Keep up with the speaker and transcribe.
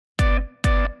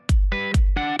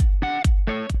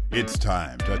It's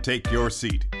time to take your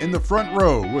seat in the front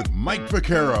row with Mike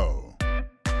Vaccaro.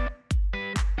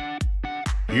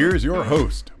 Here's your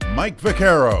host, Mike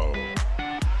Vaccaro.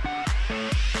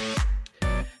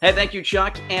 Hey, thank you,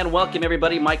 Chuck, and welcome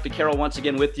everybody. Mike Vaccaro once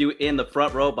again with you in the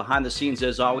front row. Behind the scenes,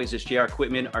 as always, is J.R.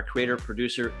 Quitman, our creator,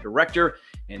 producer, director.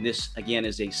 And this, again,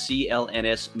 is a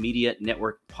CLNS Media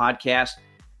Network podcast.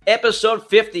 Episode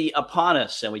 50 upon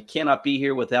us, and we cannot be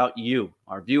here without you,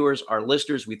 our viewers, our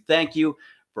listeners. We thank you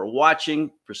for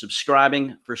watching, for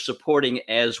subscribing, for supporting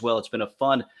as well. It's been a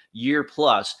fun year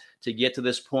plus to get to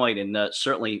this point, and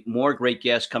certainly more great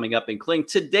guests coming up, including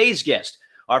today's guest,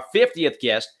 our 50th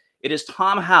guest. It is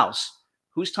Tom House.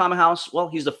 Who's Tom House? Well,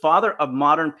 he's the father of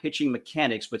modern pitching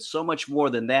mechanics, but so much more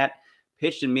than that.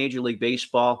 Pitched in Major League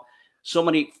Baseball. So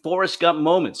many Forrest Gump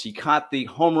moments. He caught the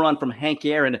home run from Hank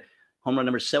Aaron, home run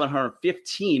number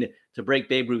 715 to break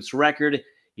Babe Ruth's record.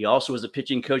 He also was a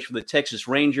pitching coach for the Texas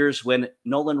Rangers when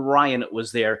Nolan Ryan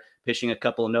was there, pitching a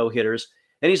couple of no-hitters.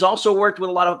 And he's also worked with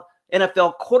a lot of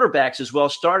NFL quarterbacks as well,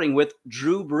 starting with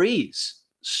Drew Brees.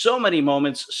 So many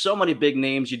moments, so many big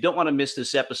names. You don't want to miss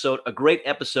this episode. A great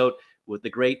episode with the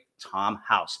great Tom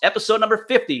House. Episode number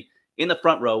 50 in the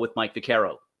front row with Mike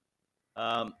Vaccaro.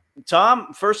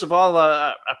 Tom, first of all,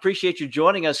 I appreciate you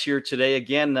joining us here today.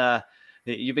 Again,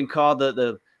 you've been called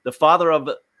the father of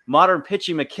modern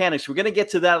pitching mechanics. We're going to get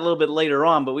to that a little bit later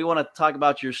on, but we want to talk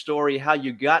about your story, how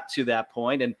you got to that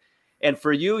point. And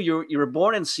for you were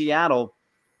born in Seattle,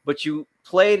 but you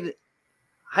played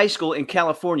high school in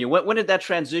California. When did that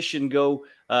transition go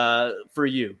for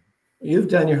you? You've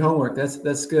done your homework.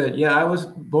 That's good. Yeah, I was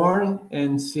born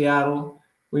in Seattle.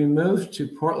 We moved to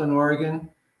Portland, Oregon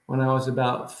when I was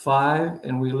about 5,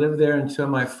 and we lived there until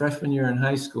my freshman year in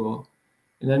high school.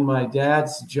 And then my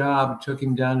dad's job took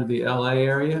him down to the LA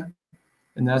area,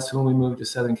 and that's when we moved to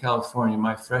Southern California,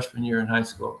 my freshman year in high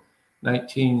school,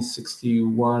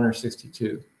 1961 or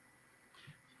 62.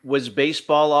 Was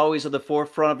baseball always at the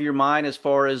forefront of your mind as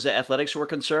far as athletics were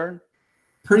concerned?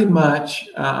 Pretty much.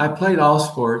 I played all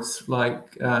sports.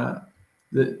 Like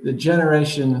the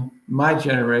generation, my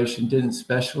generation didn't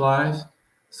specialize.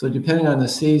 So depending on the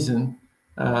season,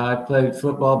 I played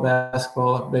football,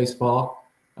 basketball, baseball,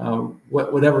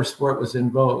 whatever sport was in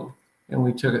vogue, and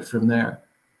we took it from there.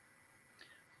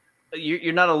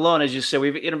 You're not alone, as you said.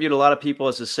 We've interviewed a lot of people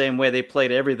as the same way. They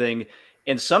played everything,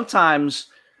 and sometimes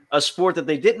a sport that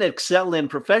they didn't excel in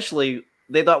professionally,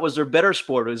 they thought was their better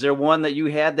sport. Was there one that you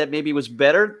had that maybe was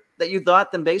better that you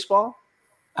thought than baseball?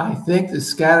 I think the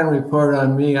scouting report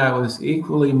on me, I was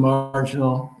equally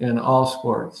marginal in all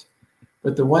sports.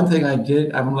 But the one thing I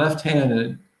did, I'm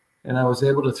left-handed, and I was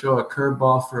able to throw a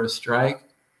curveball for a strike.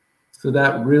 So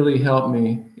that really helped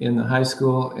me in the high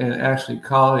school and actually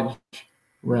college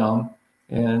realm.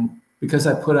 And because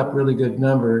I put up really good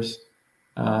numbers,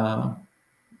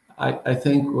 I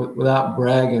think without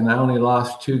bragging, I only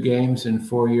lost 2 games in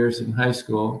 4 years in high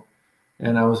school.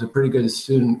 And I was a pretty good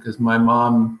student because my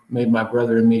mom made my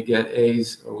brother and me get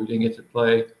A's, or we didn't get to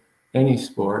play any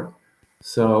sport.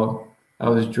 So I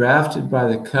was drafted by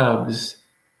the Cubs.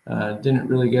 Didn't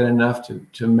really get enough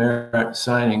to merit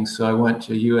signing, so I went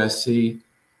to USC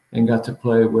and got to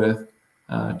play with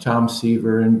Tom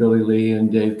Seaver and Billy Lee and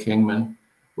Dave Kingman,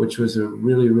 which was a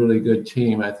really, really good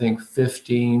team. I think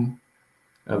 15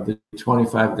 of the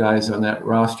 25 guys on that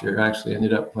roster actually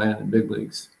ended up playing in the big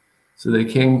leagues. So they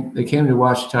came to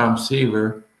watch Tom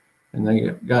Seaver, and they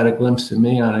got a glimpse of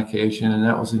me on occasion, and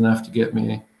that was enough to get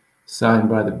me signed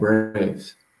by the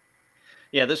Braves.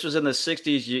 Yeah, this was in the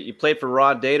 60s. You played for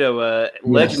Rod Dedeaux,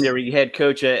 legendary head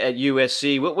coach at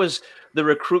USC. What was the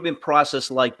recruitment process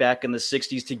like back in the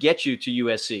 60s to get you to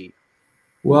USC?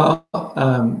 Well,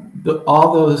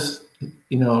 all those,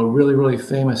 really, really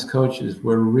famous coaches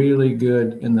were really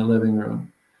good in the living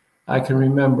room. I can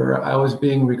remember I was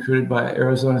being recruited by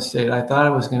Arizona State. I thought I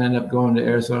was going to end up going to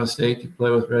Arizona State to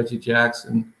play with Reggie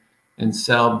Jackson and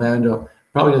Sal Bando.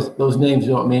 Probably those names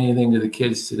don't mean anything to the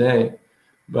kids today.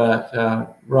 But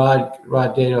Rod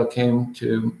Dedeaux came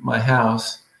to my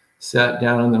house, sat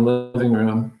down in the living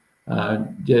room,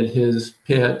 did his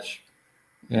pitch,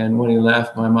 and when he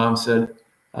left, my mom said,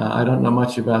 "I don't know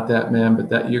much about that man, but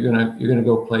that you're gonna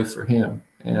go play for him."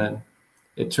 And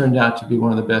it turned out to be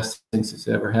one of the best things that's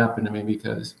ever happened to me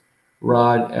because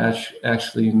Rod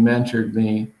actually mentored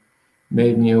me,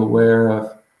 made me aware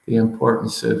of the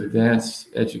importance of advanced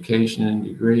education and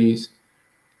degrees,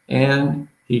 and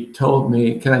he told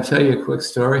me, can I tell you a quick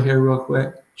story here real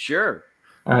quick? Sure.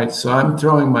 All right, so I'm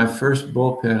throwing my first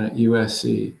bullpen at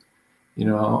USC. I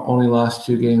only lost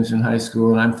 2 games in high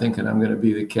school, and I'm thinking I'm going to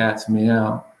be the cat's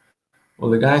meow.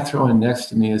 Well, the guy throwing next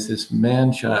to me is this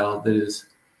man-child that is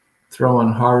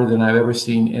throwing harder than I've ever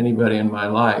seen anybody in my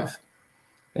life.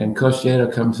 And Coach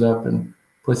Dado comes up and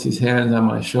puts his hands on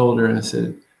my shoulder and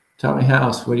said, "Tommy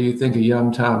House, what do you think of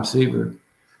young Tom Seaver?"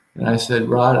 And I said,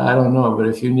 "Rod, I don't know, but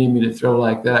if you need me to throw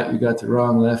like that, you got the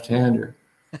wrong left-hander."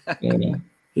 And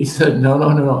he said,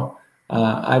 No.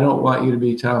 I don't want you to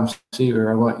be Tom Seaver.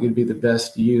 I want you to be the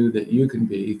best you that you can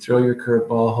be. Throw your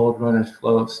curveball, hold runners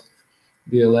close,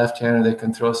 be a left-hander that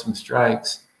can throw some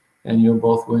strikes, and you'll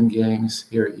both win games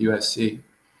here at USC.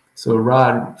 So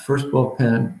Rod, first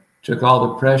bullpen, took all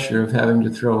the pressure of having to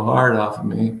throw hard off of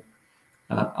me,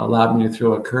 allowed me to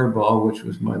throw a curveball, which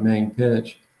was my main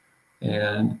pitch.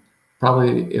 And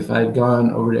probably if I'd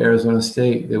gone over to Arizona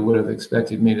State, they would have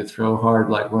expected me to throw hard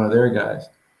like one of their guys.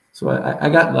 So I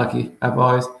got lucky.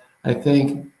 I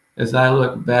think as I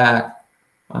look back,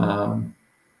 I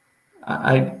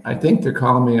think they're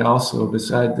calling me also,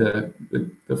 beside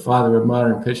the father of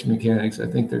modern pitch mechanics, I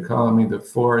think they're calling me the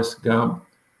Forrest Gump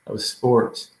of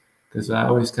sports, because I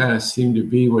always kind of seem to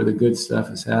be where the good stuff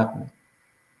is happening.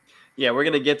 Yeah, we're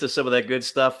going to get to some of that good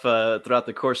stuff throughout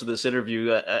the course of this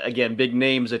interview. Again, big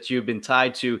names that you've been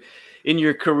tied to in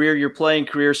your career, your playing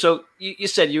career. So you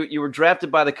said you were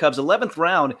drafted by the Cubs, 11th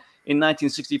round in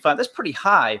 1965. That's pretty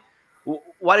high.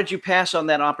 Why did you pass on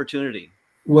that opportunity?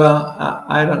 Well,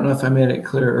 I don't know if I made it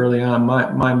clear early on.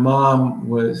 My mom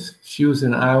was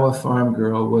an Iowa farm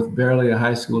girl with barely a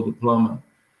high school diploma.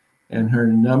 And her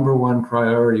number one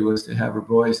priority was to have her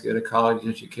boys get a college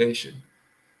education.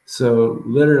 So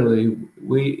literally,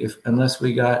 unless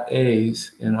we got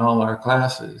A's in all our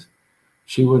classes,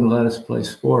 she wouldn't let us play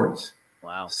sports.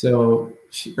 Wow. So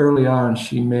early on,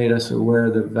 she made us aware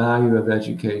of the value of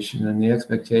education, and the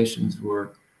expectations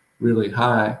were really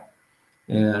high.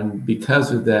 And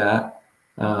because of that,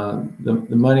 the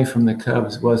money from the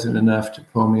Cubs wasn't enough to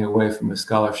pull me away from a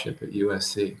scholarship at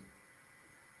USC.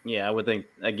 Yeah, I would think,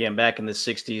 again, back in the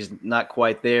 60s, not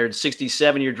quite there. In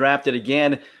 67, you're drafted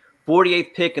again,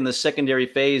 48th pick in the secondary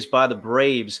phase by the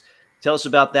Braves. Tell us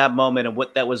about that moment and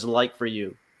what that was like for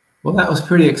you. Well, that was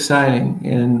pretty exciting.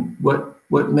 And what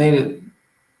made it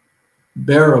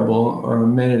bearable or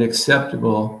made it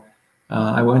acceptable,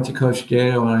 I went to Coach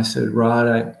Dado and I said, "Rod,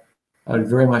 I would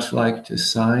very much like to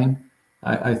sign.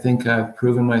 I think I've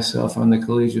proven myself on the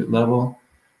collegiate level.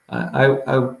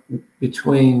 I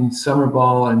between summer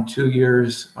ball and 2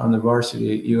 years on the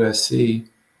varsity at USC,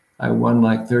 I won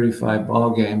like 35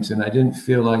 ball games, and I didn't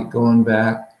feel like going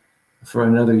back for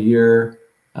another year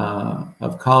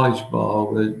of college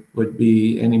ball would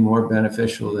be any more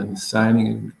beneficial than signing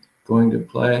and going to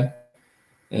play."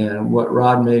 And what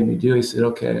Rod made me do, he said,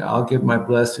 "Okay, I'll give my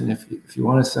blessing if you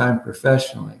want to sign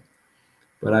professionally,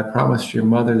 but I promised your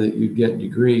mother that you'd get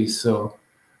degrees. So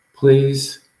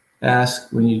please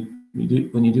ask when you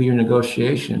do your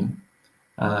negotiation,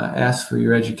 ask for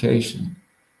your education."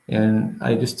 And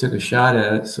I just took a shot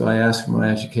at it. So I asked for my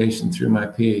education through my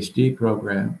PhD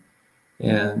program.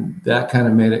 And that kind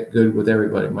of made it good with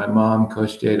everybody, my mom,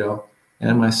 Coach Dado,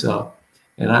 and myself.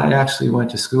 And I actually went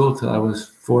to school till I was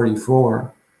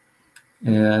 44.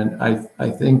 And I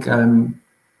think I'm,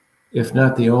 if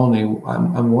not the only,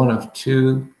 I'm one of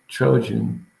two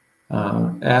Trojan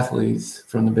athletes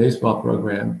from the baseball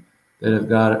program that have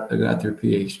got their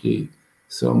PhD.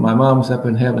 So my mom's up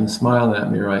in heaven smiling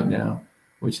at me right now,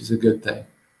 which is a good thing.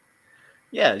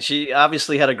 Yeah, she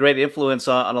obviously had a great influence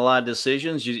on a lot of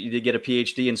decisions. You did get a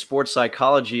PhD in sports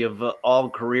psychology of all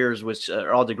careers,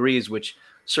 all degrees, which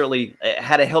certainly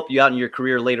had to help you out in your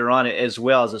career later on as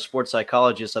well as a sports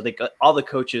psychologist. I think all the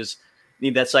coaches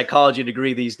need that psychology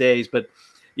degree these days. But,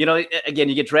 again,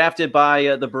 you get drafted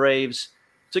by the Braves.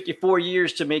 It took you 4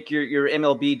 years to make your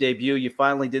MLB debut. You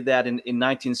finally did that in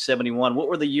 1971. What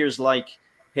were the years like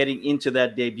heading into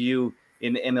that debut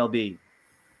in MLB?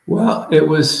 Well, it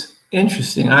was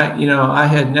interesting. I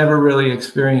had never really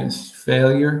experienced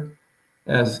failure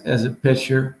as a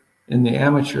pitcher in the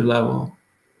amateur level.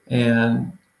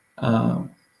 And I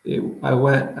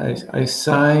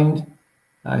signed,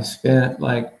 I spent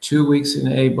like 2 weeks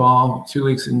in A ball, 2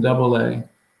 weeks in AA,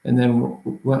 and then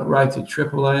went right to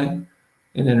AAA.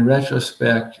 And in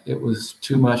retrospect, it was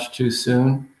too much too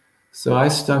soon. So I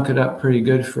stunk it up pretty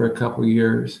good for a couple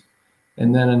years.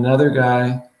 And then another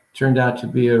guy turned out to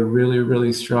be a really,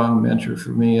 really strong mentor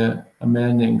for me, a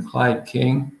man named Clyde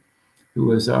King, who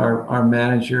was our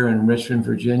manager in Richmond,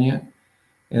 Virginia.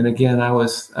 And again, I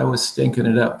was stinking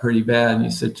it up pretty bad. And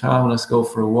he said, "Tom, let's go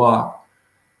for a walk."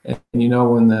 And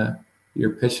when your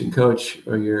pitching coach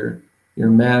or your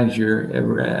manager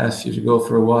ever asks you to go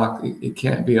for a walk, it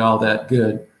can't be all that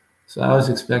good. So I was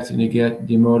expecting to get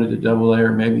demoted to AA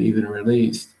or maybe even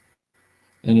released.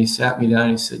 And he sat me down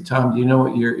and he said, "Tom, do you know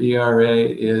what your ERA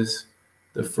is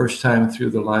the first time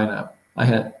through the lineup? I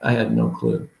had no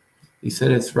clue. He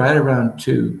said, it's right around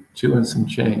two and some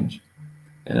change.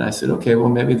 And I said, okay, well,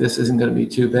 maybe this isn't going to be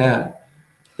too bad.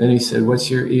 Then he said, what's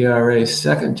your ERA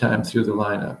second time through the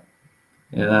lineup?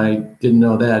 And I didn't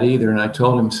know that either, and I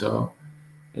told him so.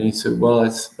 And he said, well,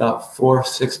 it's about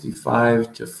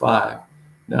 465 to 5.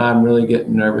 Now I'm really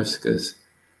getting nervous because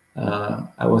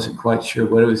I wasn't quite sure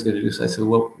what he was going to do. So I said,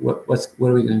 well, what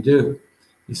are we going to do?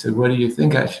 He said, what do you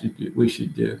think we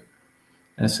should do?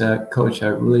 And I said, Coach, I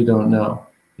really don't know.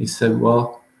 He said,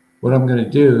 well, what I'm going to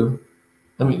do,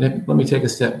 let me take a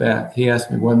step back. He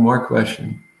asked me one more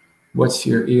question. What's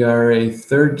your ERA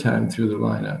third time through the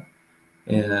lineup?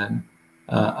 And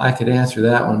I could answer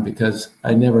that one because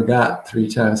I never got 3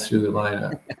 times through the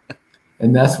lineup.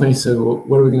 And that's when he said, well,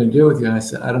 what are we going to do with you? And I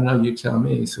said, I don't know, you tell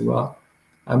me. He said, well,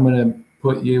 I'm going to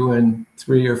put you in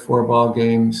 3 or 4 ball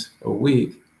games a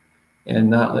week and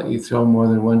not let you throw more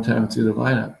than 1 time through the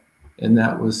lineup. And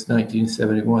that was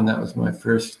 1971. That was my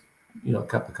first,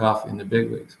 cup of coffee in the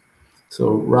big leagues. So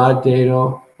Rod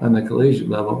Dedeaux on the collegiate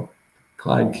level,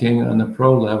 Clyde King on the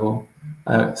pro level,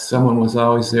 someone was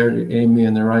always there to aim me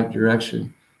in the right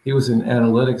direction. He was an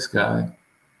analytics guy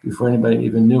before anybody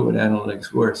even knew what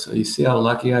analytics were. So you see how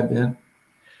lucky I've been?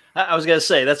 I was going to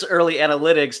say, that's early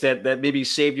analytics that maybe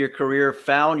saved your career,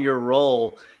 found your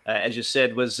role, as you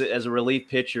said, was as a relief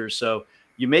pitcher. So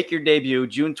you make your debut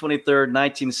June 23rd,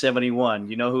 1971.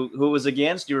 You know who was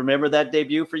against? Do you remember that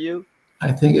debut for you?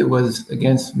 I think it was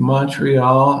against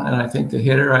Montreal, and I think the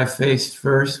hitter I faced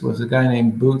first was a guy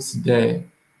named Boots Day.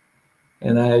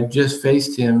 And I had just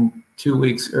faced him 2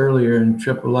 weeks earlier in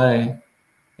AAA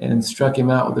and struck him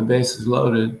out with the bases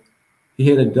loaded. He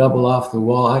hit a double off the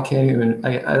wall. I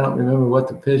don't remember what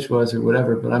the pitch was or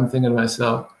whatever, but I'm thinking to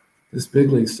myself, this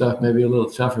big league stuff may be a little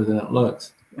tougher than it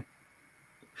looks.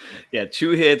 Yeah,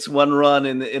 2 hits, 1 run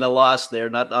in a loss there,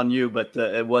 not on you, but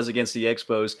it was against the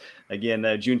Expos. Again,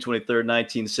 June 23rd,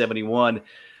 1971.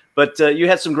 But you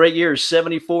had some great years,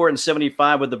 74 and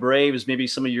 75 with the Braves, maybe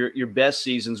some of your best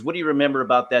seasons. What do you remember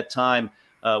about that time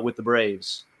with the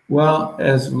Braves? Well,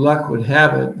 as luck would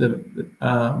have it,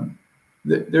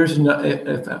 there's no.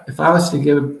 If I was to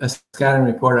give a scouting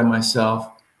report on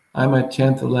myself, I'm a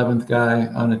 10th, 11th guy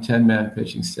on a 10-man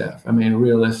pitching staff. I mean,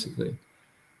 realistically.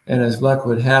 And as luck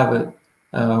would have it,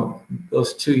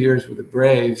 those 2 years with the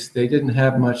Braves, they didn't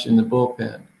have much in the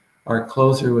bullpen. Our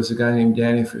closer was a guy named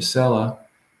Danny Frisella,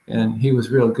 and he was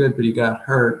real good, but he got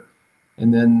hurt.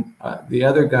 And then the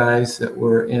other guys that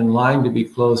were in line to be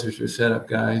closers or setup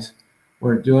guys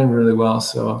weren't doing really well.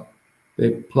 So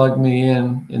they plugged me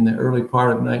in the early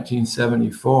part of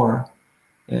 1974.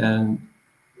 And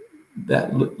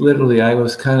that literally, I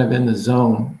was kind of in the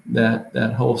zone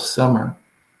that whole summer.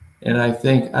 And I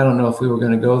don't know if we were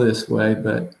going to go this way,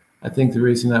 but I think the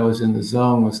reason I was in the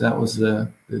zone was that was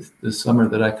the summer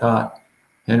that I caught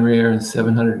Henry Aaron's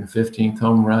 715th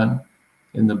home run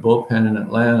in the bullpen in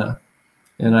Atlanta.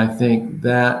 And I think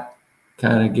that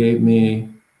kind of gave me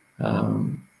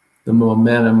the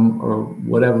momentum or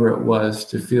whatever it was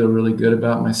to feel really good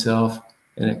about myself.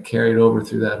 And it carried over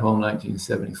through that whole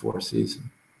 1974 season.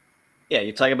 Yeah,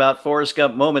 you talk about Forrest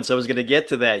Gump moments. I was going to get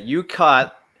to that. You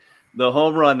caught the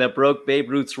home run that broke Babe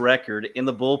Ruth's record in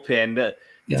the bullpen.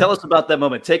 Yeah. Tell us about that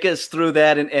moment. Take us through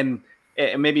that and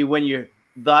maybe when you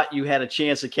thought you had a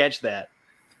chance to catch that.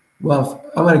 Well,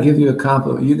 I'm going to give you a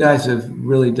compliment. You guys have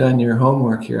really done your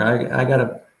homework here. I got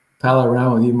to pal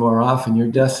around with you more often. You're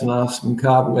dusting off some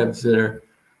cobwebs that are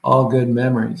all good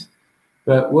memories.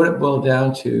 But what it boiled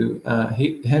down to,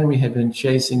 Henry had been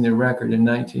chasing the record in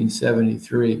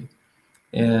 1973.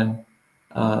 And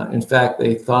in fact,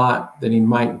 they thought that he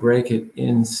might break it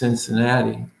in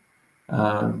Cincinnati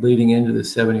leading into the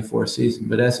 74 season.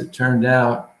 But as it turned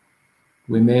out,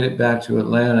 we made it back to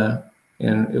Atlanta,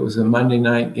 and it was a Monday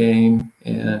night game.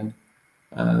 And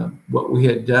what we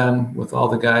had done with all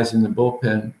the guys in the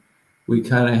bullpen, we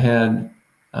kind of had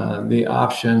the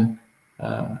option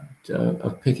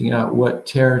of picking out what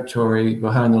territory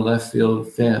behind the left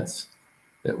field fence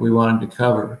that we wanted to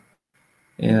cover.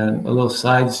 And a little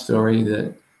side story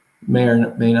that may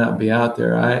or may not be out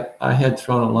there. I had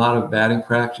thrown a lot of batting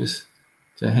practice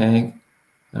to Hank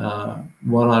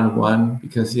one-on-one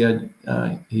because he had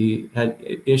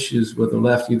issues with a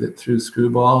lefty that threw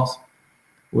screwballs,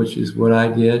 which is what I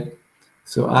did.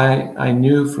 So I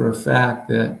knew for a fact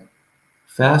that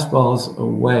fastballs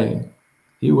away,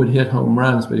 he would hit home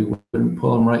runs, but he wouldn't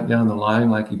pull them right down the line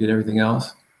like he did everything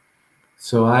else.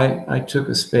 So I took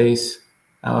a space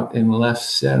out in left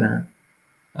center,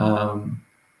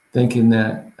 thinking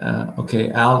that,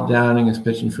 Al Downing is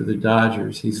pitching for the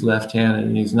Dodgers. He's left-handed,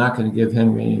 and he's not going to give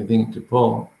Henry anything to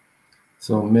pull.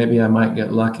 So maybe I might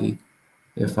get lucky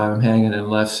if I'm hanging in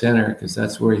left center, because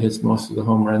that's where he hits most of the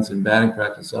home runs in batting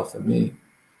practice off of me.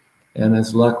 And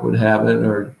as luck would have it,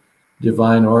 or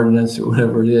divine ordinance, or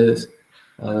whatever it is,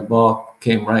 the ball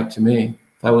came right to me.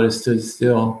 If I would have stood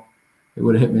still, it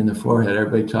would have hit me in the forehead.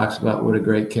 Everybody talks about what a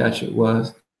great catch it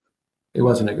was. It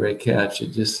wasn't a great catch.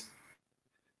 It just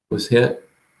was hit.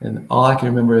 And all I can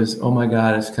remember is, oh my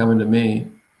God, it's coming to me.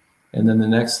 And then the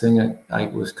next thing I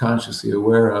was consciously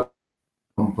aware of,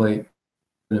 home plate,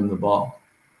 him the ball.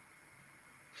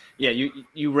 Yeah,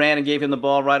 you ran and gave him the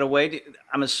ball right away.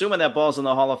 I'm assuming that ball's in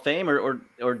the Hall of Fame,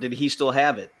 or did he still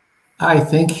have it? I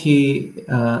think he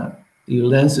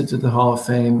lends it to the Hall of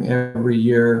Fame every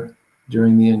year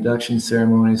during the induction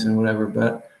ceremonies and whatever,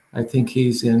 but I think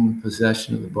he's in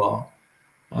possession of the ball.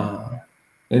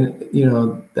 And you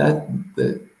know, that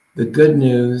the good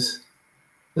news,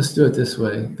 let's do it this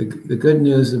way. The good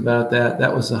news about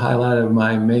that was the highlight of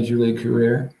my major league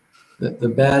career. The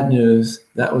bad news,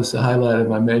 that was the highlight of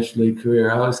my major league career.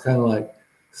 I was kind of like,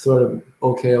 sort of,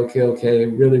 okay,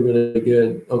 really, really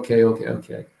good,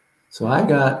 okay. So I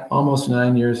got almost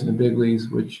 9 years in the big leagues,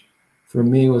 which for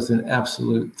me was an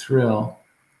absolute thrill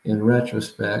in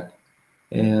retrospect.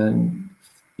 And,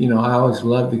 you know, I always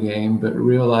loved the game, but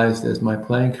realized as my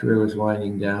playing career was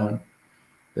winding down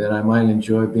that I might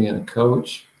enjoy being a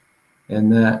coach,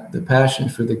 and that the passion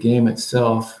for the game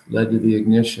itself led to the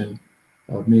ignition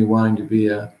of me wanting to be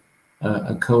a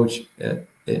coach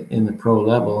in the pro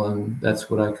level, and that's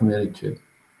what I committed to.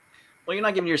 Well, you're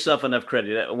not giving yourself enough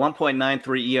credit. At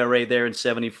 1.93 ERA there in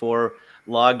 74,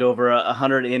 logged over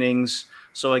 100 innings.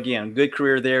 So again, good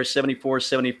career there, 74,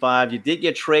 75. You did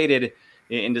get traded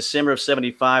in December of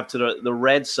 75 to the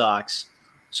Red Sox.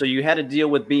 So you had to deal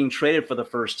with being traded for the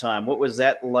first time. What was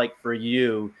that like for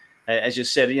you? As you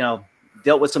said, you know,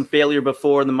 dealt with some failure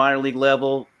before in the minor league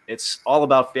level. It's all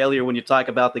about failure when you talk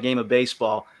about the game of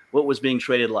baseball. What was being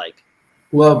traded like?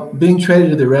 Well, being traded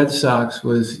to the Red Sox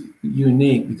was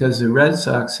unique because the Red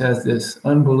Sox has this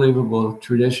unbelievable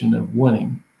tradition of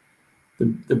winning.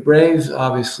 The Braves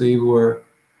obviously were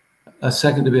a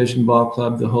second division ball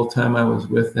club the whole time I was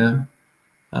with them.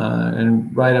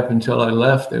 And right up until I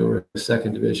left, they were a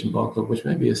second division ball club, which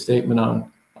may be a statement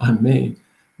on me.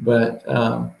 But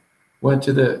went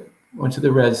to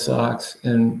the Red Sox,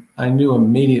 and I knew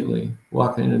immediately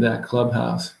walking into that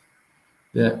clubhouse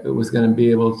that it was going to be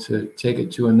able to take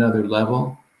it to another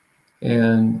level.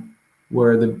 And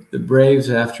where the Braves,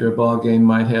 after a ball game,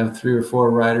 might have 3 or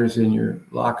 4 riders in your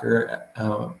locker,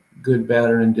 good, bad,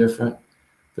 or indifferent.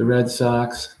 The Red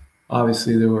Sox,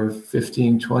 obviously there were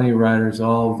 15, 20 riders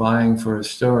all vying for a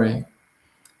story.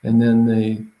 And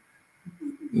then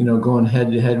going head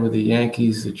to head with the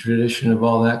Yankees, the tradition of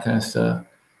all that kind of stuff,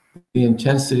 the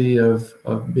intensity of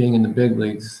being in the big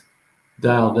leagues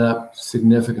dialed up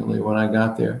significantly when I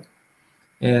got there.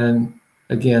 And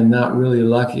again, not really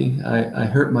lucky. I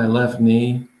hurt my left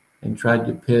knee and tried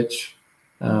to pitch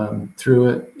through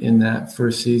it in that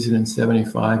first season in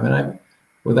 75. And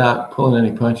without pulling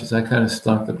any punches, I kind of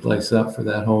stunk the place up for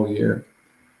that whole year.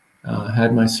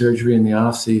 Had my surgery in the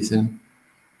off season,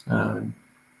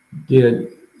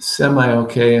 did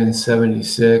semi-okay in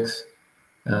 76.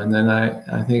 And then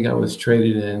I think I was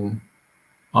traded in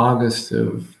August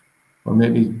or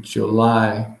maybe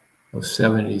July of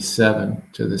 77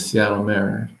 to the Seattle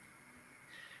Mariners.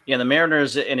 Yeah, the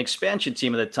Mariners, an expansion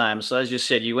team at the time. So as you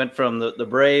said, you went from the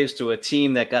Braves to a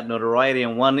team that got notoriety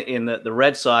and won in the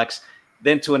Red Sox,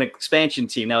 then to an expansion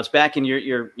team. Now it's back in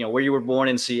your where you were born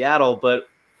in Seattle, but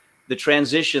the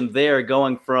transition there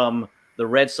going from the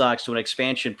Red Sox to an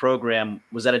expansion program,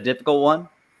 was that a difficult one?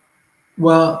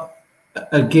 Well,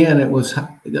 again, it was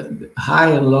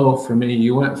high and low for me.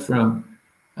 You went from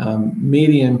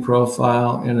median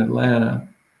profile in Atlanta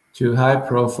to high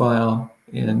profile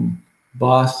in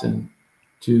Boston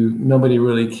to nobody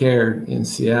really cared in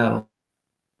Seattle.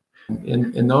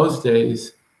 In those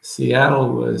days,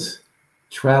 travel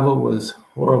was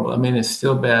horrible. I mean, it's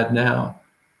still bad now,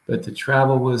 but the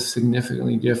travel was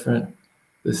significantly different.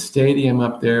 The stadium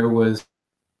up there was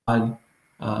odd.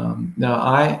 Now,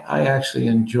 I actually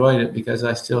enjoyed it because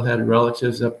I still had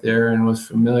relatives up there and was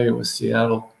familiar with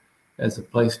Seattle as a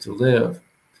place to live.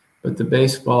 But the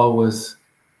baseball was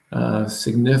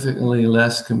significantly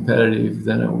less competitive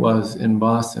than it was in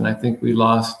Boston. I think we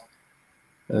lost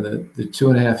the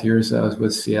 2.5 years I was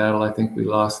with Seattle. I think we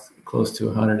lost close to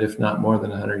 100, if not more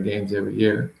than 100 games every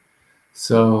year.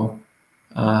 So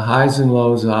highs and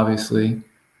lows, obviously.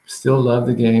 Still loved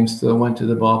the game, still went to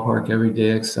the ballpark every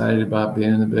day, excited about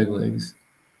being in the big leagues.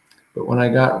 But when I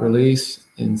got released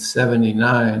in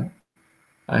 79,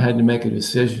 I had to make a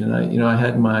decision. I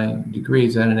had my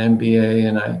degrees, I had an MBA,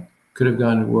 and I could have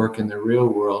gone to work in the real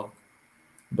world,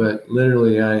 but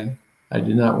literally I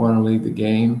did not want to leave the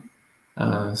game.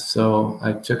 So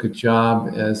I took a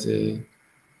job as a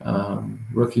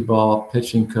rookie ball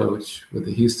pitching coach with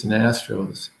the Houston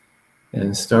Astros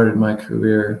and started my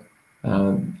career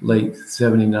late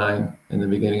 79 and the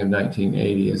beginning of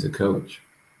 1980 as a coach.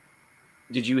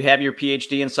 Did you have your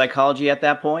PhD in psychology at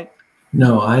that point?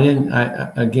 No, I didn't.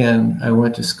 I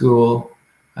went to school.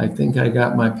 I think I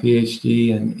got my PhD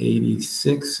in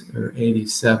 86 or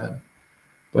 87,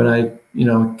 but I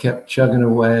kept chugging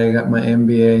away. I got my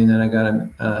MBA, and then I got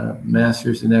a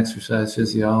master's in exercise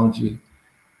physiology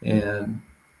and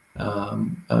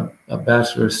a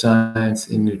Bachelor of Science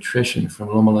in nutrition from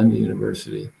Loma Linda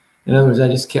University. In other words, I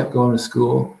just kept going to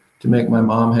school to make my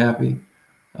mom happy.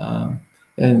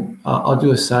 And I'll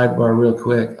do a sidebar real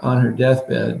quick. On her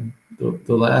deathbed,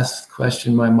 the last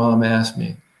question my mom asked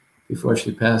me before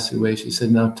she passed away, she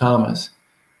said, "Now, Thomas,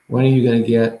 when are you going to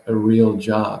get a real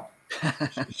job?"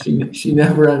 She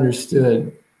never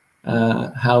understood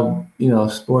how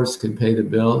sports could pay the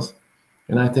bills.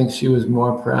 And I think she was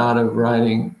more proud of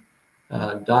writing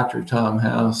Dr. Tom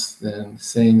House than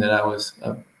saying that I was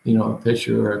a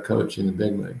pitcher or a coach in the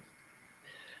big league.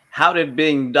 How did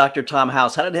being Dr. Tom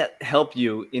House, how did that help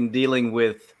you in dealing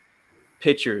with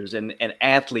pitchers and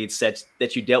athletes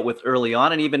that you dealt with early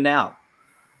on and even now?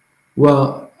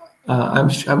 Well, I'm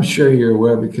sure you're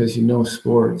aware because you know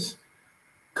sports.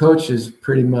 Coaches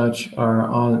pretty much are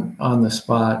on the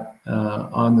spot,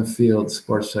 on the field,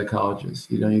 sports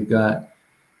psychologists. You got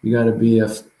to be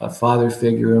a father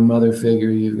figure, a mother figure.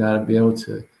 You've got to be able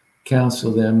to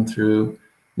counsel them through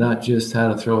not just how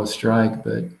to throw a strike,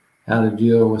 but how to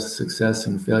deal with success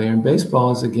and failure. And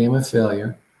baseball is a game of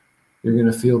failure. You're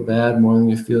going to feel bad more than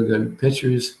you feel good.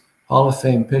 Pitchers, Hall of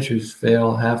Fame pitchers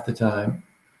fail half the time.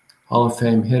 Hall of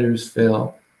Fame hitters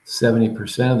fail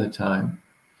 70% of the time.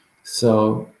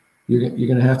 So you're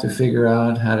going to have to figure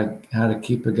out how to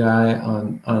keep a guy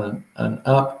on an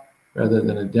up rather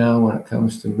than a down when it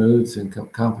comes to moods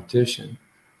and competition.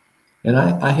 And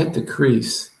I hit the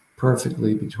crease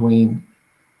perfectly between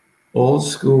old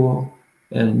school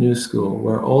and new school,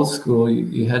 where old school,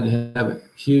 you had to have a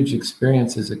huge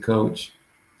experience as a coach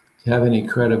to have any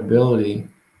credibility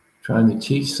trying to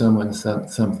teach someone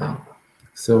something.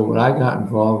 So what I got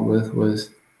involved with was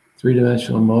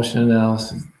three-dimensional motion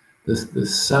analysis. The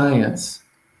science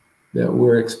that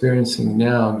we're experiencing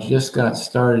now just got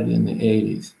started in the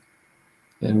 80s.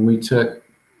 And we took,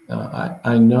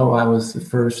 I know I was the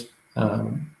first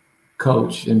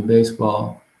coach in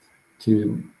baseball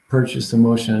to purchase the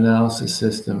motion analysis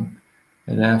system.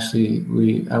 And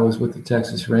actually, I was with the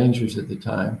Texas Rangers at the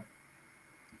time.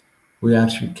 We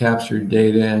actually captured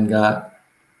data and got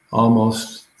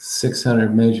almost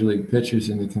 600 major league pitchers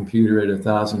in the computer at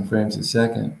 1,000 frames a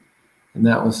second. And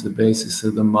that was the basis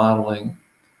of the modeling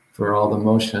for all the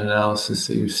motion analysis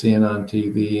that you're seeing on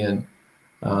TV, and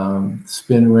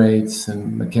spin rates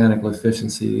and mechanical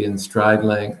efficiency and stride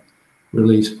length,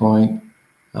 release point,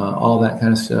 all that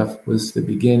kind of stuff was the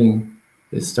beginning.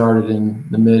 It started in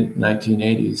the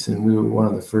mid-1980s, and we were one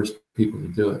of the first people to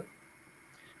do it.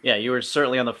 Yeah, you were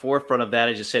certainly on the forefront of that.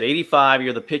 As you said, 85,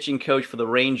 you're the pitching coach for the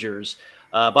Rangers.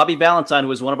 Bobby Valentine, who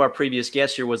was one of our previous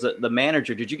guests here, was the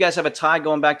manager. Did you guys have a tie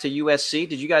going back to USC?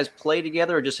 Did you guys play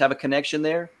together or just have a connection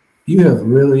there? You have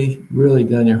really, really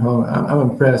done your homework. I'm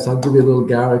impressed. I'll give you a little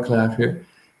gallery clap here.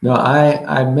 No,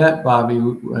 I met Bobby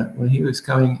when he was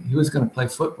coming. He was going to play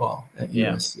football at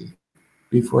USC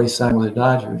before he signed with the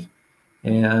Dodgers.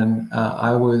 And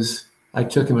I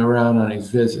took him around on his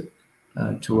visit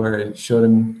to where I showed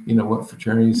him, what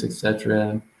fraternities, et cetera,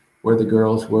 and where the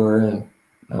girls were and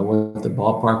what the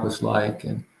ballpark was like.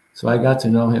 And so I got to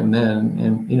know him then.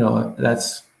 And,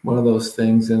 that's one of those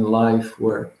things in life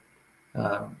where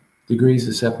degrees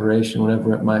of separation,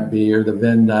 whatever it might be, or the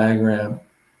Venn diagram,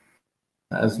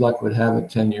 as luck would have it,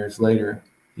 10 years later,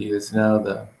 he is now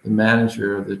the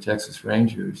manager of the Texas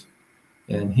Rangers.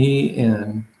 And he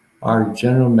and our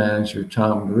general manager,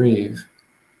 Tom Grieve,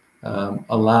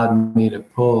 allowed me to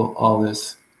pull all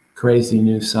this crazy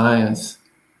new science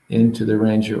into the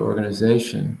Ranger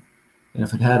organization. And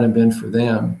if it hadn't been for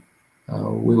them,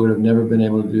 we would have never been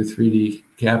able to do 3D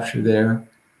capture there.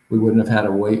 We wouldn't have had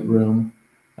a weight room.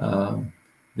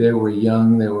 They were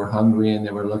young, they were hungry, and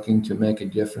they were looking to make a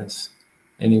difference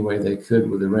any way they could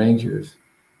with the Rangers.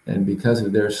 And because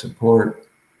of their support,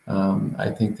 I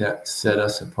think that set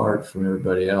us apart from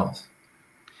everybody else.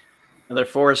 Another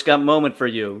Forrest Gump moment for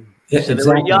you. Yeah, so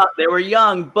exactly. They were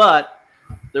young, but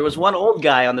there was one old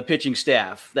guy on the pitching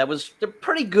staff they're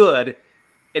pretty good.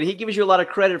 And he gives you a lot of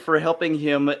credit for helping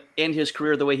him end his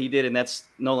career the way he did, and that's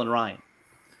Nolan Ryan.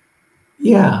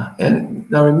 Yeah, and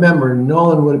now remember,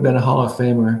 Nolan would have been a Hall of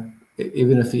Famer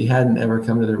even if he hadn't ever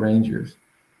come to the Rangers.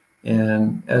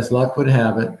 And as luck would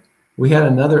have it, we had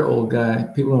another old guy.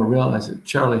 People don't realize it.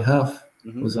 Charlie Huff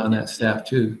was on that staff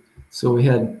too. So we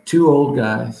had two old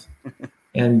guys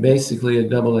and basically a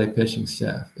double-A pitching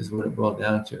staff is what it boiled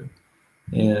down to.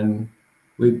 And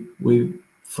we,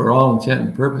 for all intent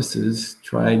and purposes,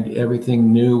 tried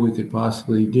everything new we could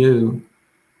possibly do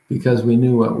because we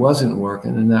knew what wasn't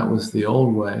working, and that was the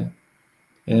old way.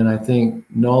 And I think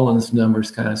Nolan's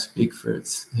numbers kind of speak for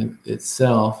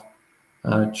itself.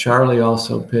 Charlie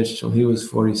also pitched till he was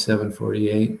 47,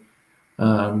 48.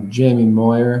 Jamie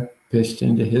Moyer pitched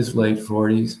into his late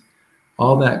 40s.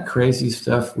 All that crazy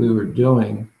stuff we were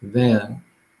doing then,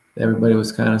 everybody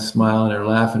was kind of smiling or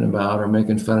laughing about or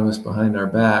making fun of us behind our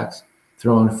backs,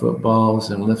 throwing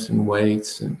footballs and lifting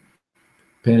weights and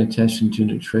paying attention to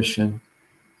nutrition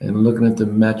and looking at the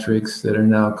metrics that are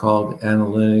now called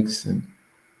analytics, and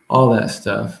all that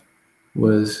stuff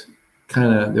was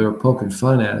kind of, they were poking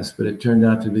fun at us, but it turned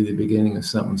out to be the beginning of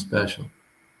something special.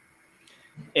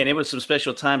 And it was some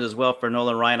special times as well for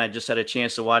Nolan Ryan. I just had a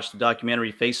chance to watch the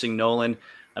documentary Facing Nolan.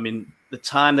 I mean, the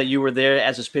time that you were there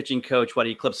as his pitching coach, he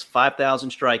eclipsed 5,000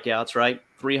 strikeouts, right?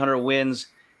 300 wins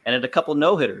and had a couple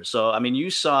no-hitters. So, I mean, you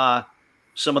saw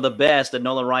some of the best that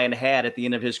Nolan Ryan had at the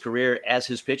end of his career as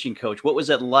his pitching coach. What was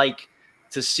it like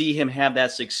to see him have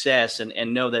that success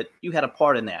and know that you had a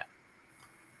part in that?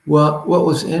 Well, what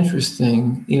was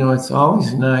interesting, it's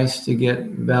always nice to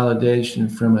get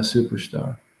validation from a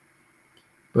superstar.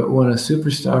 But when a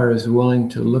superstar is willing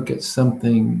to look at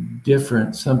something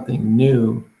different, something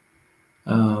new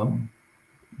than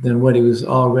what he was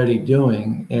already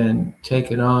doing and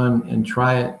take it on and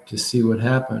try it to see what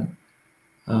happened,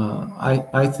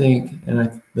 I think,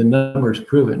 and the numbers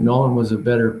prove it, Nolan was a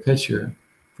better pitcher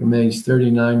from age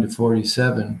 39 to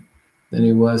 47 than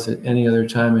he was at any other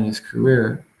time in his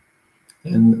career.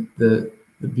 And the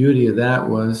beauty of that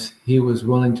was he was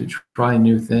willing to try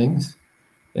new things.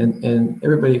 And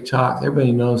everybody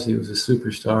knows he was a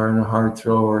superstar and a hard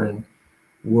thrower and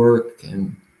work,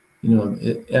 and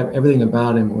everything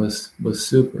about him was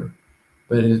super.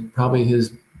 But probably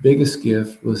his biggest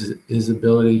gift was his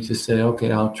ability to say,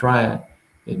 okay, I'll try it.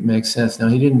 It makes sense. Now,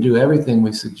 he didn't do everything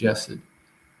we suggested,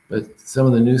 but some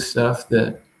of the new stuff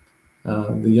that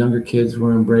the younger kids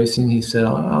were embracing, he said,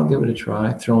 I'll give it a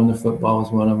try. Throwing the football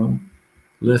was one of them.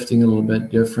 Lifting a little bit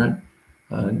different.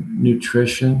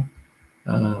 Nutrition.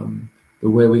 The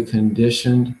way we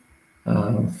conditioned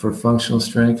for functional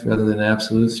strength rather than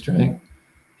absolute strength.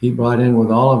 He bought in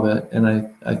with all of it.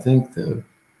 And I think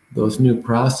those new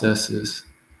processes,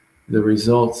 the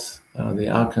results, the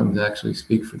outcomes actually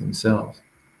speak for themselves.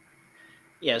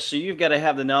 Yeah, so you've got to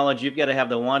have the knowledge, you've got to have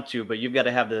the want to, but you've got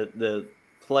to have the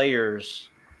players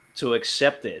to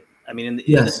accept it. I mean, in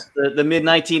the mid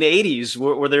 1980s,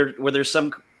 were there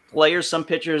some players, some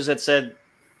pitchers that said,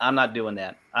 I'm not doing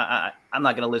that. I'm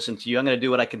not going to listen to you. I'm going to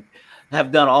do what I can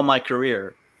have done all my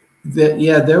career.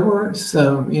 There were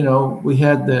some, we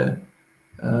had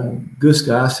Goose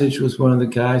Gossage was one of the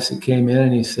guys that came in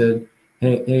and he said,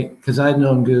 hey, because I'd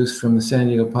known Goose from the San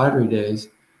Diego Padre days.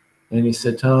 And he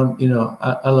said, Tom,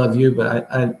 I love you, but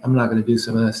I'm not going to do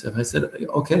some of that stuff. I said,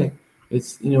 okay,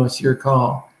 it's your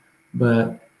call.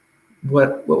 But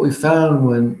what we found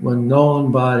when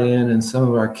Nolan bought in and some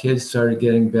of our kids started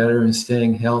getting better and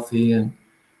staying healthy and,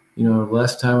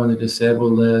 less time on the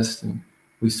disabled list, and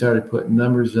we started putting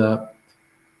numbers up,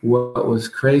 what was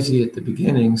crazy at the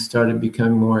beginning started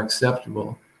becoming more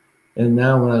acceptable. And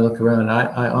now when I look around,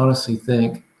 I honestly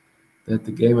think that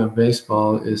the game of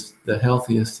baseball is the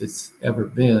healthiest it's ever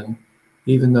been,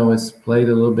 even though it's played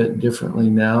a little bit differently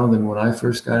now than when I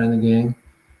first got in the game.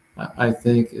 I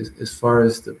think as far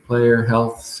as the player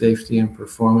health, safety, and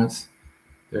performance,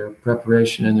 their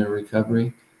preparation and their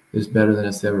recovery is better than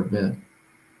it's ever been.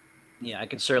 Yeah, I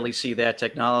can certainly see that.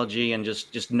 Technology and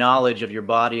just knowledge of your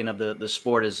body and of the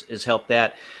sport has helped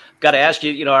that. Got to ask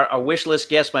you, our wish list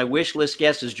guest, my wish list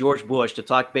guest is George Bush to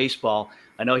talk baseball.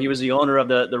 I know he was the owner of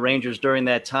the Rangers during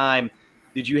that time.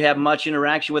 Did you have much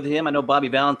interaction with him? I know Bobby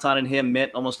Valentine and him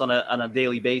met almost on a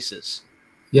daily basis.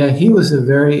 Yeah, he was a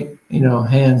very,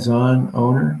 hands-on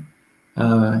owner.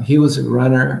 He was a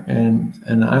runner and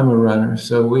I'm a runner.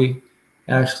 So we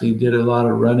actually did a lot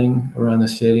of running around the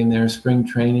stadium there. Spring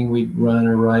training, we'd run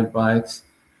or ride bikes.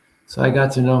 So I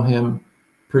got to know him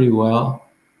pretty well.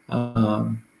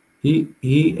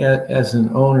 He as an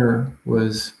owner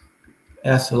was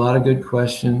asked a lot of good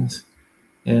questions.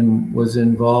 and was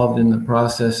involved in the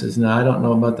processes. Now, I don't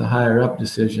know about the higher up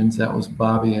decisions. That was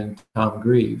Bobby and Tom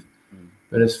Grieve.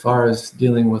 But as far as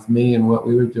dealing with me and what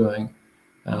we were doing,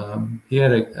 he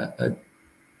had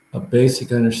a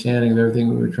basic understanding of everything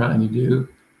we were trying to do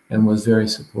and was very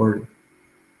supportive.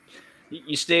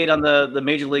 You stayed on the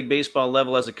Major League Baseball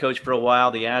level as a coach for a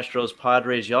while, the Astros,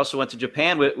 Padres. You also went to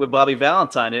Japan with Bobby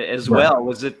Valentine as well.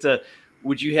 Was it?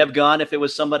 Would you have gone if it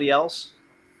was somebody else?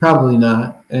 Probably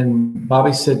not. And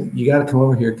Bobby said, you got to come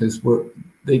over here because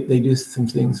they do some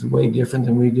things way different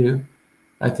than we do.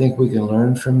 I think we can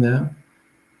learn from them.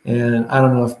 And I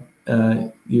don't know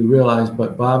if you realize,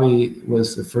 but Bobby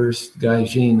was the first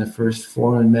Gaijin, the first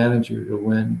foreign manager to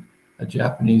win a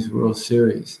Japanese World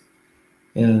Series.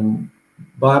 And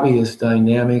Bobby is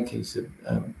dynamic. He's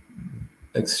an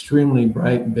extremely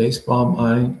bright baseball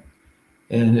mind,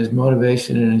 and his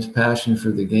motivation and his passion for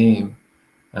the game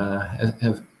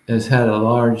has had a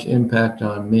large impact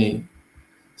on me.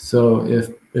 So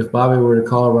if Bobby were to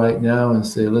call right now and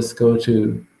say, let's go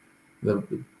to the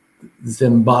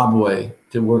Zimbabwe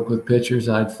to work with pitchers,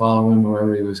 I'd follow him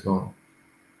wherever he was going.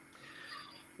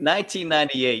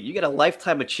 1998, you get a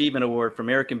Lifetime Achievement Award from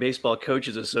American Baseball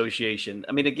Coaches Association.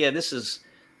 I mean, again, this is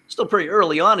still pretty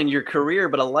early on in your career,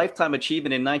 but a Lifetime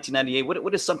Achievement in 1998,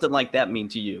 what does something like that mean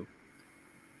to you?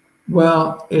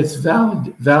 Well, it's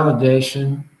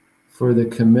validation for the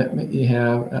commitment you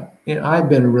have. I've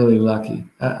been really lucky.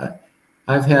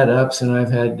 I've had ups and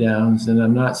I've had downs, and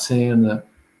I'm not saying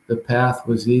the path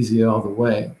was easy all the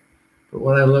way. But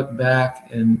when I look back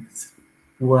and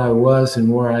where I was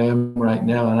and where I am right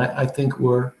now, and I think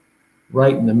we're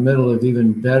right in the middle of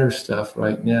even better stuff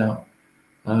right now,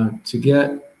 to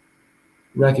get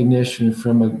recognition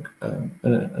from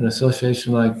an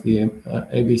association like the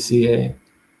ABCA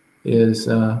is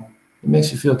it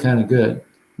makes you feel kind of good.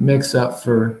 Makes up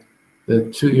for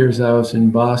the 2 years I was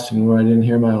in Boston where I didn't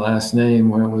hear my last name,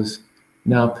 where I was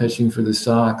now pitching for the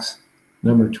Sox,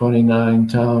 number 29,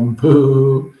 Tom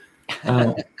Boo.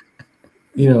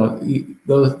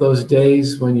 Those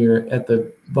days when you're at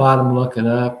the bottom looking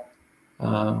up,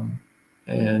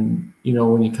 and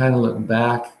when you kind of look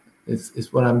back,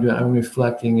 it's what I'm doing. I'm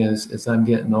reflecting as I'm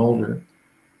getting older.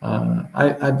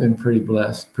 I've been pretty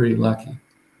blessed, pretty lucky,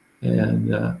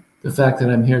 and the fact that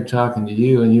I'm here talking to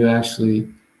you and you actually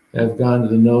have gone to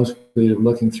the nosebleed of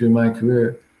looking through my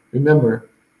career. Remember,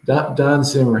 Don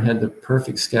Zimmer had the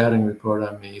perfect scouting report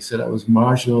on me. He said I was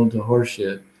marginal to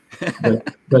horseshit,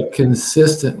 but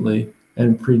consistently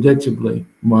and predictably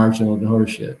marginal to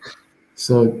horseshit.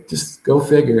 So just go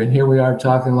figure. And here we are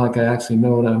talking like I actually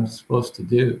know what I'm supposed to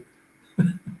do.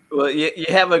 Well, you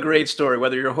have a great story,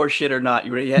 whether you're horseshit or not.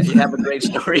 You have a great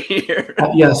story here.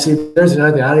 Yeah, see, there's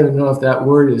another thing. I don't even know if that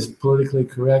word is politically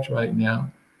correct right now,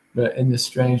 but in this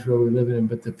strange world we live in.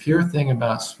 But the pure thing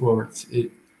about sports,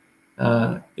 if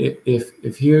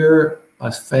you're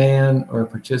a fan or a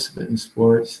participant in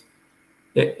sports,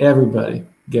 everybody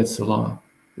gets along.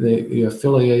 The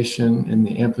affiliation and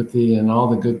the empathy and all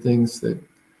the good things that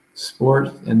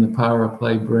sport and the power of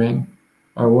play bring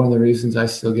are one of the reasons I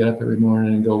still get up every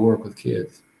morning and go work with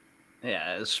kids.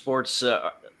 Yeah, sports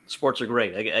are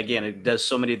great. Again, it does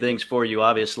so many things for you,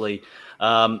 obviously.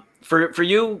 For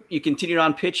you, you continued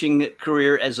on pitching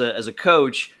career as a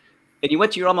coach, and you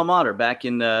went to your alma mater back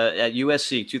in at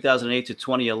USC 2008 to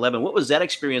 2011. What was that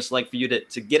experience like for you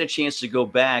to get a chance to go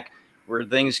back where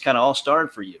things kind of all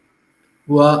started for you?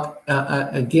 Well,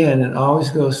 again, it always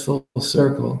goes full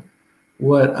circle.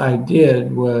 What I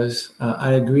did was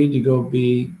I agreed to go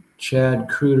be Chad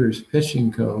Kruger's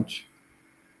pitching coach.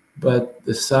 But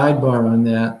the sidebar on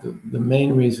that, the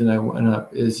main reason I went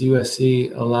up is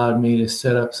USC allowed me to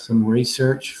set up some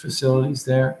research facilities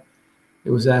there.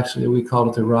 It was actually, we called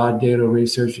it the Rod Dato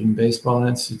Research and Baseball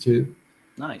Institute.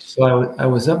 Nice. So I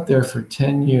was up there for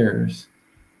 10 years,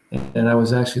 and I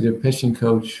was actually their pitching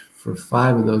coach for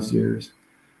 5 of those years.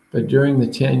 But during the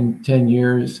 10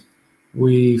 years,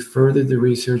 we furthered the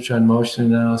research on motion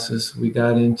analysis. We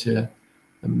got into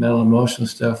the mental emotional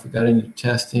stuff. We got into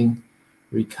testing,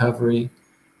 recovery.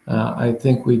 I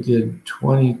think we did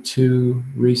 22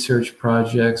 research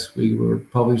projects. We were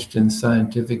published in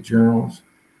scientific journals,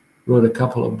 wrote a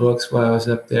couple of books while I was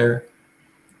up there.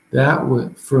 That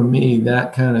would, for me,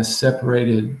 that kind of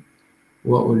separated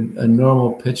what would a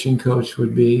normal pitching coach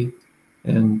would be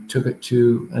and took it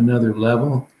to another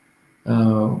level.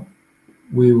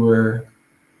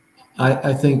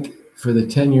 I think for the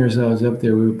 10 years I was up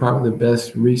there, we were probably the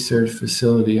best research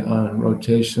facility on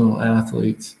rotational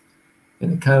athletes.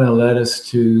 And it kind of led us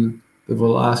to the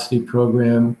Velocity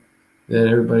program that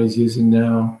everybody's using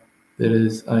now, that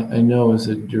is, I know is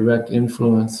a direct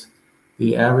influence.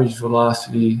 the average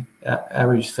velocity,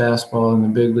 average fastball in the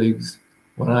big leagues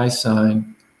when I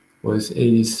signed was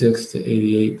 86 to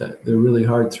 88. The really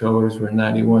hard throwers were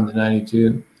 91 to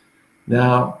 92.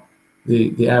 Now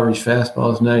the average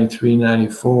fastball is 93,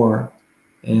 94,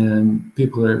 and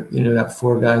people are, got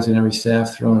 4 guys in every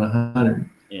staff throwing 100.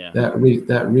 Yeah. That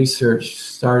research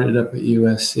started up at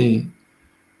USC.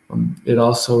 It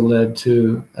also led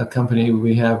to a company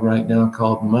we have right now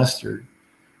called Mustard,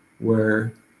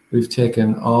 where we've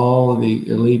taken all the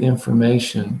elite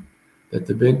information that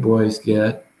the big boys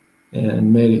get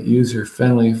and made it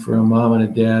user-friendly for a mom and a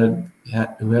dad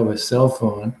who have a cell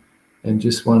phone and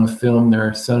just want to film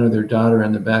their son or their daughter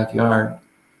in the backyard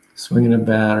swinging a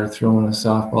bat or throwing a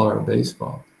softball or a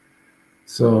baseball.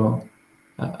 So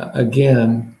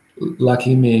again,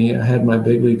 lucky me, I had my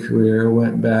big league career,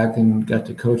 went back and got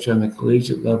to coach on the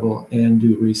collegiate level and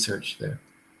do research there.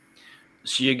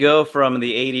 So you go from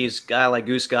the 80s guy like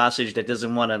Goose Gossage that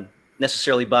doesn't want to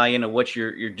necessarily buy into what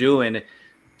you're doing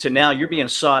to now you're being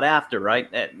sought after,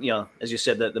 right? As you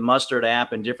said, the Mustard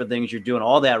app and different things you're doing,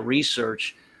 all that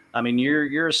research. I mean,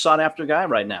 you're a sought after guy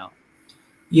right now.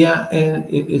 Yeah,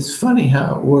 and it's funny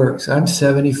how it works. I'm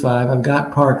 75. I've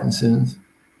got Parkinson's,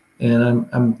 and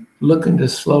I'm looking to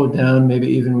slow down, maybe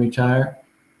even retire.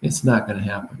 It's not going to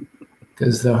happen,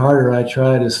 because the harder I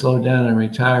try to slow down and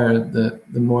retire, the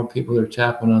more people are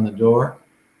tapping on the door.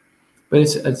 But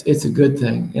it's a good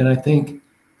thing, and I think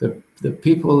the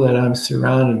people that I'm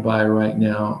surrounded by right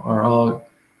now are all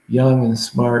young and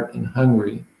smart and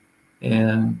hungry,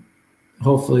 and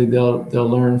hopefully they'll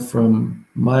learn from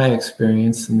my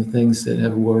experience and the things that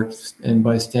have worked, and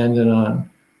by standing on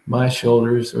my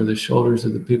shoulders or the shoulders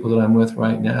of the people that I'm with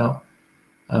right now,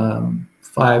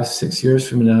 5-6 years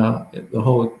from now,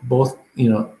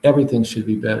 everything should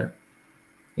be better.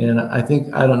 And I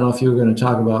don't know if you were going to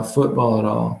talk about football at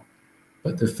all,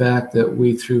 but the fact that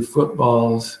we threw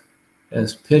footballs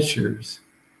as pitchers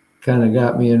kind of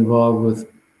got me involved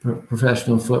with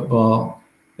professional football,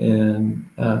 and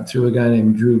through a guy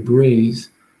named Drew Brees.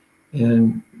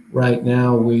 And right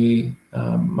now we,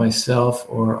 myself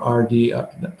or RD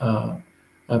up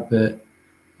at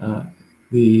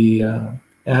the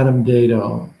Adam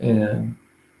Dado, and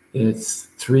it's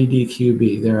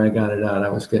 3DQB. There, I got it out. I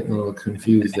was getting a little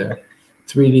confused there.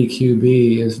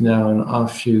 3DQB is now an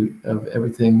offshoot of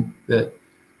everything that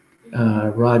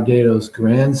Rod Dado's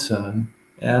grandson,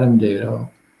 Adam Dado,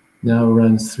 now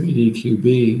runs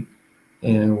 3DQB,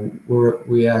 and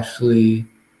we actually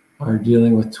are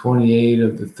dealing with 28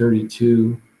 of the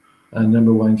 32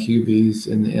 number 1 QBs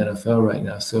in the NFL right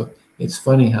now. So it's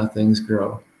funny how things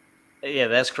grow. Yeah,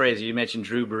 that's crazy. You mentioned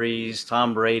Drew Brees,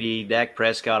 Tom Brady, Dak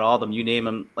Prescott, all of them. You name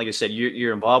them. Like I said,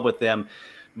 you're involved with them.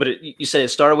 But you said it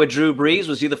started with Drew Brees.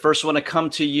 Was he the first one to come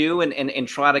to you and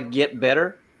try to get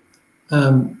better?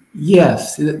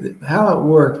 Yes. How it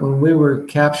worked when we were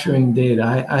capturing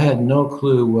data, I had no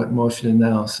clue what motion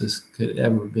analysis could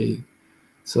ever be.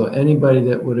 So anybody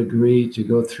that would agree to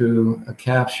go through a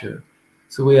capture.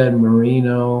 So we had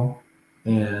Marino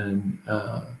and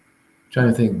trying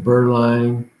to think,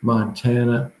 Birdline,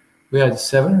 Montana. We had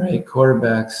 7 or 8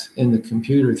 quarterbacks in the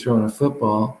computer throwing a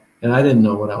football, and I didn't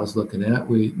know what I was looking at.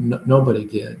 Nobody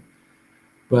did.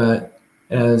 But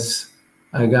as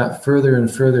I got further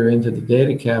and further into the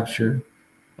data capture,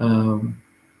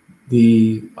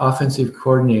 the offensive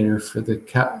coordinator for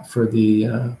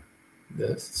the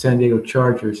San Diego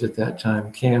Chargers at that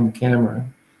time, Cam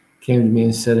Cameron, came to me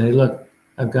and said, "Hey, look,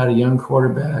 I've got a young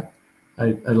quarterback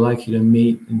I'd like you to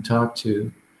meet and talk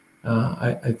to.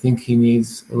 I think he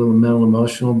needs a little mental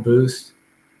emotional boost,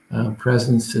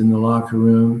 presence in the locker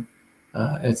room,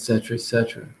 et cetera, et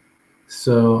cetera."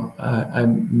 So I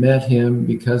met him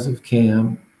because of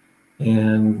Cam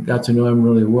and got to know him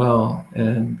really well.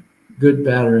 And good,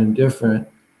 bad, or indifferent,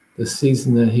 the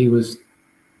season that he was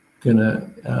going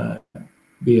to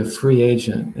be a free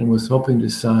agent and was hoping to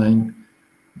sign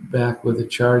back with the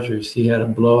Chargers, he had a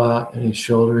blowout in his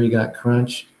shoulder. He got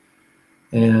crunched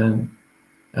and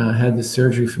had the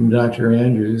surgery from Dr.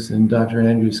 Andrews. And Dr.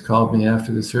 Andrews called me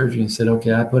after the surgery and said,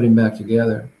 "Okay, I put him back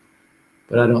together,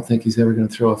 but I don't think he's ever going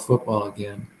to throw a football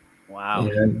again." Wow.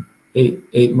 And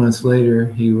eight months later,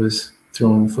 he was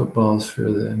throwing footballs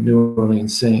for the New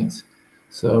Orleans Saints.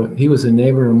 So he was a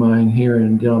neighbor of mine here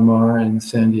in Del Mar in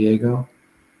San Diego.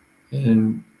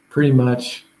 And pretty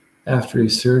much after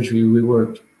his surgery, we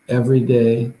worked every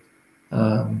day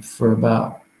for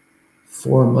about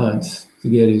 4 months to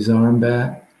get his arm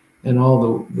back, and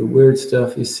all the weird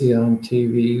stuff you see on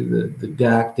TV, the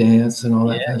Dak dance and all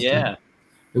that kind of stuff.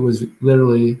 It was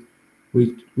literally,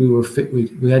 we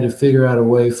had to figure out a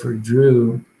way for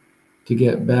Drew to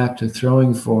get back to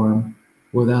throwing form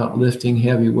without lifting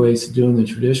heavy weights, doing the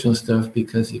traditional stuff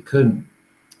because he couldn't.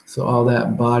 So all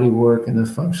that body work and the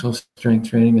functional strength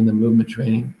training and the movement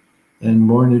training and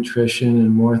more nutrition and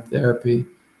more therapy,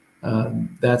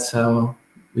 that's how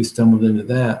we stumbled into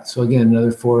that. So again,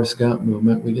 another Forrest Gump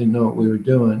movement. We didn't know what we were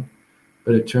doing,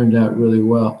 but it turned out really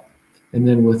well. And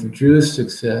then with Drew's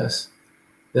success,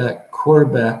 that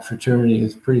quarterback fraternity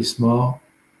is pretty small,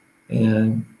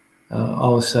 and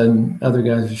all of a sudden other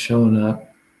guys are showing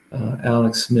up.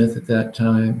 Alex Smith at that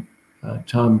time,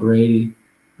 Tom Brady.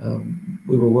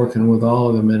 We were working with all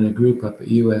of them in a group up at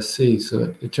USC,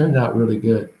 so it turned out really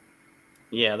good.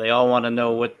 Yeah, they all want to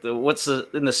know what's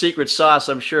in the secret sauce,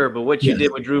 I'm sure. But what you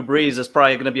did with Drew Brees is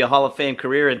probably going to be a Hall of Fame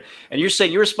career. And you're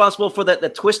saying you're responsible for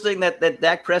that twisting that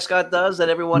Dak Prescott does that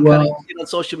everyone kind of sees on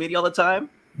social media all the time?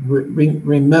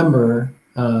 Remember,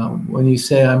 when you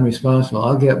say I'm responsible,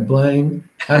 I'll get blamed.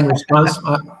 I'm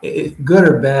responsible, good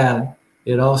or bad.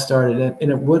 It all started,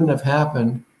 and it wouldn't have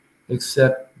happened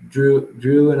except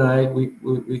Drew and I.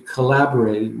 We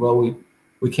collaborated. Well,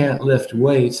 we can't lift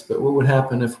weights, but what would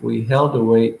happen if we held a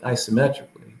weight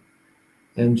isometrically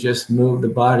and just move the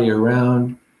body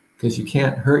around? Because you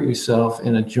can't hurt yourself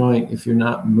in a joint if you're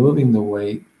not moving the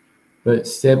weight, but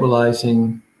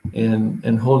stabilizing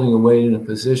and holding a weight in a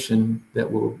position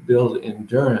that will build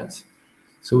endurance.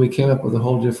 So we came up with a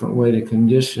whole different way to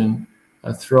condition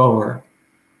a thrower,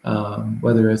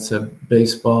 whether it's a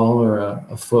baseball or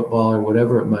a football or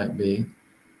whatever it might be.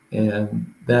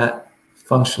 And that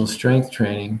functional strength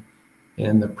training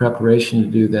and the preparation to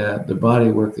do that, the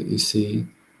body work that you see,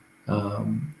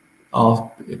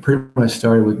 it pretty much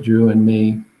started with Drew and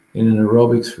me in an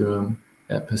aerobics room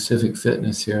at Pacific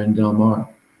Fitness here in Del Mar.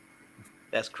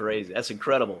 That's crazy. That's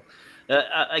incredible.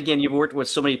 Again, you've worked with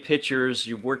so many pitchers.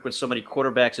 You've worked with so many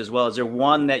quarterbacks as well. Is there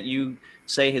one that you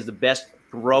say is the best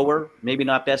thrower, maybe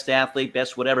not best athlete,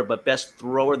 best whatever, but best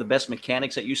thrower, the best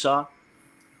mechanics that you saw?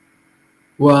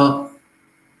 Well,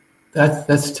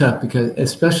 that's tough because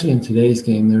especially in today's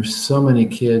game, there's so many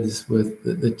kids with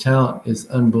the talent is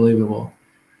unbelievable.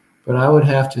 But I would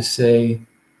have to say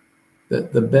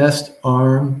that the best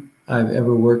arm I've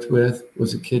ever worked with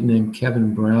was a kid named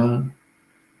Kevin Brown.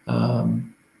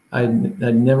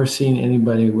 I'd never seen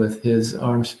anybody with his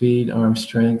arm speed, arm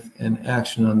strength, and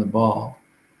action on the ball.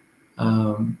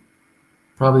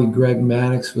 Probably Greg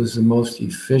Maddux was the most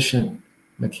efficient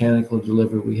mechanical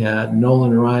delivery we had.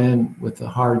 Nolan Ryan with the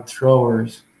hard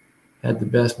throwers had the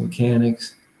best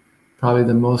mechanics. Probably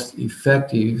the most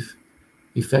effectively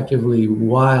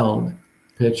wild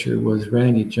pitcher was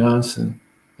Randy Johnson.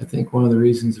 I think one of the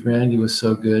reasons Randy was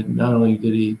so good, not only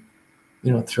did he,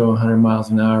 throw 100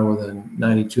 miles an hour with a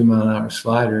 92 mile an hour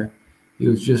slider, he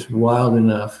was just wild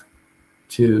enough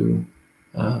to,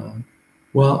 the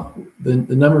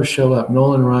numbers show up.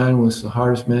 Nolan Ryan was the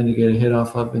hardest man to get a hit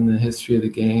off of in the history of the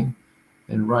game,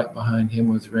 and right behind him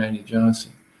was Randy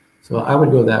Johnson. So I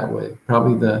would go that way.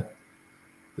 Probably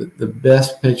the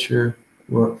best pitcher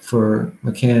for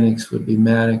mechanics would be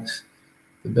Maddux.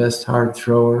 The best hard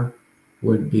thrower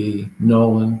would be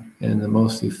Nolan, and the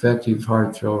most effective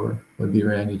hard thrower would be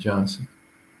Randy Johnson.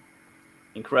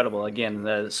 Incredible.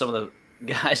 Again, some of the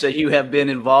guys that you have been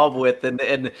involved with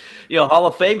and Hall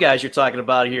of Fame guys you're talking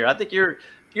about here. I think you're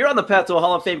on the path to a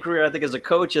Hall of Fame career. I think as a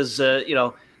coach,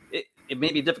 it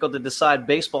may be difficult to decide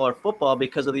baseball or football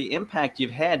because of the impact you've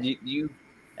had. You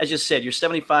as you said, you're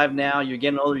 75 now, you're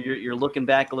getting older, you're looking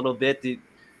back a little bit. Do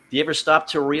you ever stop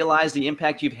to realize the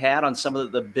impact you've had on some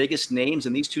of the biggest names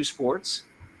in these two sports?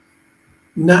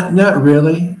 Not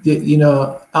really.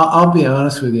 I'll be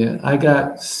honest with you. I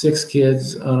got 6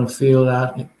 kids on a field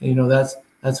out.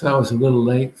 That's why I was a little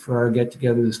late for our get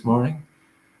together this morning.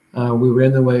 We were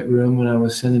in the weight room when I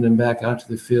was sending them back out to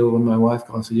the field when my wife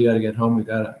called and said, "You got to get home. We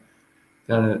got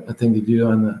a thing to do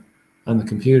on the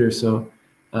computer." So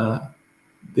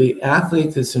the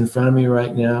athlete that's in front of me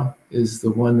right now is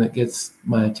the one that gets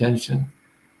my attention,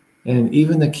 and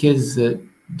even the kids that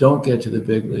don't get to the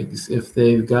big leagues, if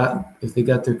they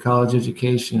got their college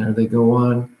education or they go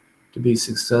on to be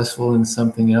successful in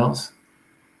something else,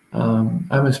 I'm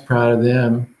as proud of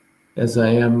them as I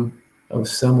am of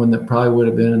someone that probably would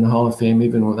have been in the Hall of Fame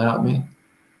even without me.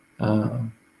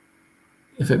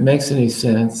 If it makes any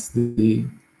sense,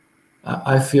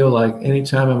 I feel like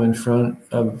anytime I'm in front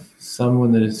of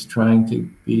someone that is trying to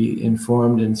be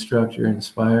informed, instructor,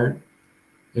 inspired,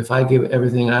 if I give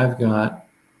everything I've got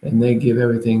and they give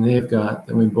everything they've got,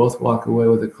 then we both walk away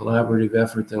with a collaborative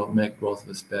effort that will make both of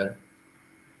us better.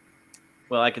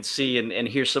 Well, I could see and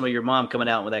hear some of your mom coming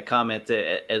out with that comment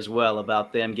as well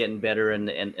about them getting better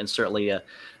and certainly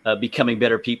becoming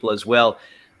better people as well.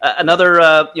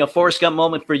 Another, Forrest Gump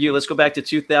moment for you. Let's go back to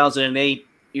 2008.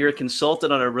 You're a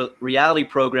consultant on a reality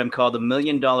program called The $1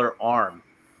 Million Arm.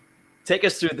 Take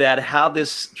us through that, how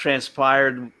this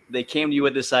transpired. They came to you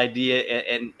with this idea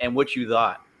and what you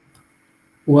thought.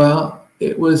 Well,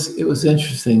 it was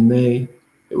interesting.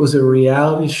 It was a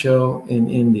reality show in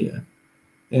India,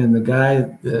 and the guy,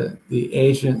 the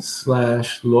agent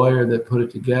 / lawyer that put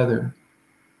it together,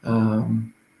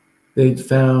 they'd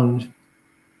found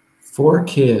 4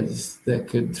 kids that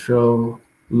could throw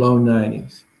low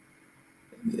 90s.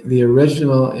 The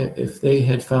original, if they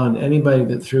had found anybody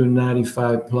that threw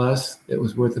 95 plus, it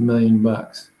was worth $1 million.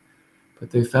 But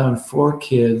they found 4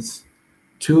 kids,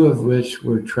 2 of which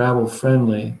were travel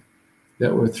friendly,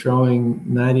 that were throwing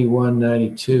 91,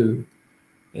 92.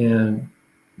 And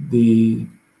he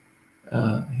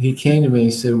came to me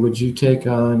and said, would you take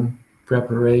on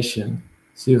preparation,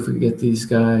 see if we get these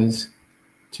guys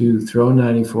to throw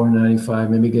 94,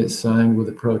 95, maybe get signed with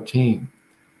a pro team.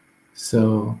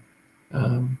 So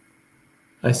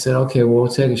I said, okay, well,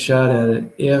 we'll take a shot at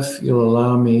it if you'll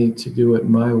allow me to do it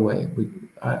my way.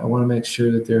 I want to make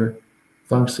sure that they're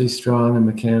functionally strong and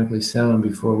mechanically sound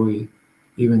before we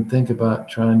even think about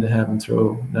trying to have them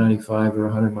throw 95 or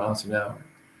 100 miles an hour.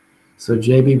 So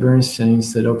J.B. Bernstein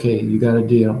said, okay, you got a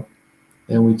deal.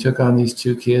 And we took on these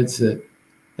 2 kids that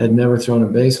had never thrown a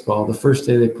baseball. The first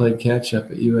day they played catch up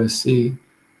at USC,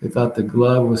 they thought the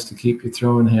glove was to keep your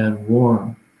throwing hand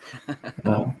warm.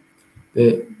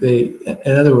 In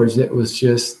other words, it was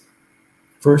just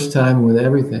first time with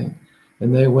everything.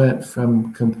 And they went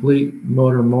from complete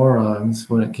motor morons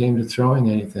when it came to throwing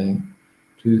anything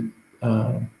to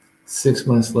 6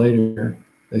 months later,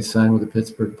 they signed with the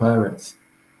Pittsburgh Pirates.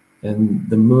 And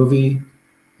the movie,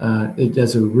 it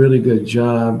does a really good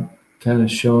job kind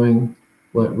of showing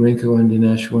what Rinko and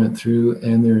Dinesh went through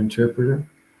and their interpreter.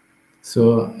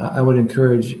 So I would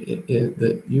encourage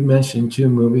that you mentioned 2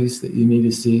 movies that you need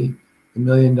to see. The $1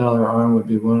 Million Arm would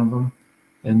be one of them,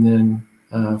 and then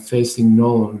Facing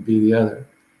Nolan would be the other.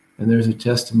 And there's a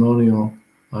testimonial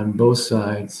on both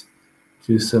sides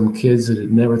to some kids that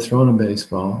had never thrown a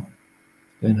baseball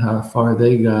and how far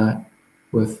they got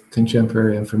with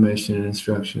contemporary information and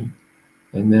instruction.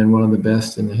 And then one of the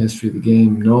best in the history of the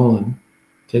game, Nolan,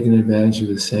 taking advantage of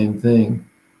the same thing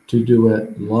to do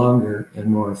it longer and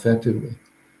more effectively.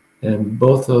 And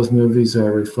both those movies are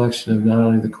a reflection of not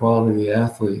only the quality of the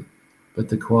athlete, but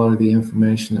the quality of the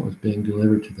information that was being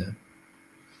delivered to them.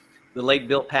 The late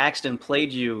Bill Paxton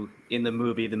played you in the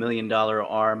movie, The $1 Million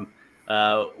Arm.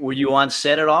 Were you on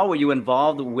set at all? Were you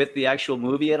involved with the actual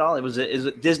movie at all? It was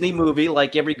a Disney movie,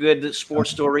 like every good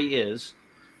sports story is.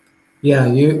 Yeah,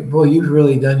 you've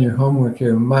really done your homework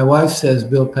here. My wife says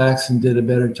Bill Paxton did a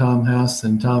better Tom House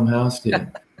than Tom House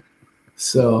did.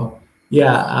 So,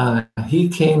 yeah, he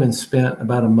came and spent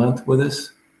about a month with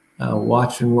us,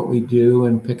 watching what we do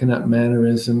and picking up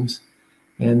mannerisms.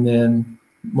 And then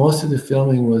most of the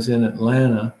filming was in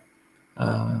Atlanta,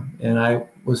 and I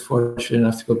was fortunate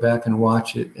enough to go back and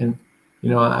watch it. And,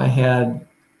 I had,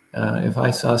 if I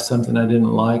saw something I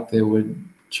didn't like, they would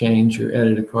change or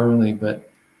edit accordingly. But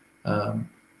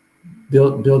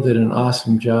Bill did an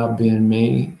awesome job being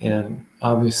me, and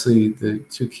obviously the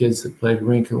 2 kids that played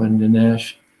Rinko and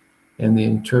Dinesh and the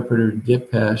interpreter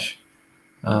Dipesh,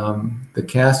 the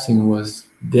casting was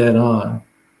dead on.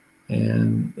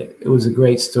 And it was a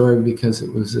great story because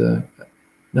it was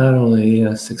not only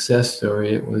a success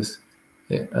story, it was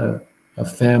a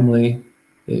family.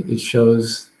 It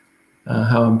shows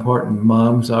how important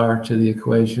moms are to the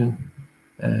equation.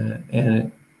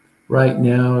 Right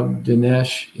now,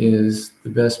 Dinesh is the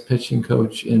best pitching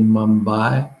coach in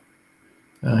Mumbai.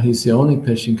 He's the only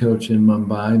pitching coach in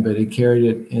Mumbai, but he carried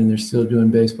it, and they're still doing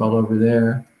baseball over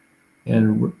there.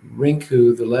 And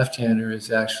Rinku, the left-hander,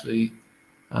 is actually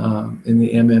in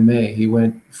the MMA. He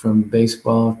went from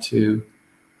baseball to,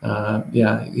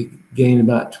 he gained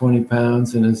about 20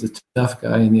 pounds and is a tough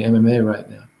guy in the MMA right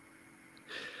now.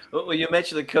 Well, you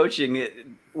mentioned the coaching.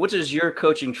 What does your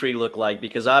coaching tree look like?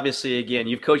 Because obviously, again,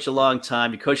 you've coached a long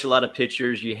time. You coach a lot of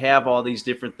pitchers. You have all these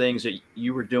different things that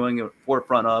you were doing at the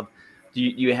forefront of. Do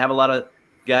you have a lot of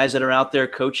guys that are out there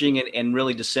coaching and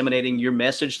really disseminating your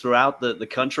message throughout the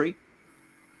country?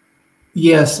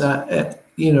 Yes.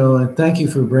 And thank you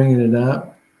for bringing it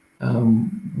up.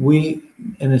 And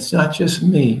it's not just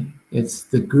me. It's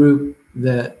the group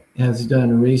that has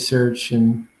done research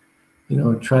and,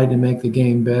 tried to make the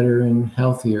game better and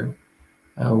healthier.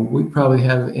 We probably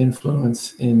have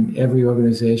influence in every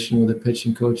organization with a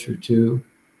pitching coach or 2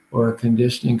 or a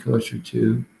conditioning coach or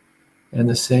 2. And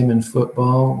the same in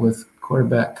football with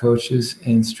quarterback coaches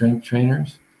and strength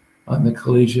trainers on the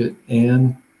collegiate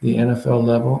and the NFL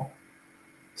level.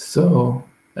 So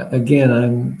again,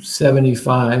 I'm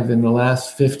 75, and the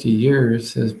last 50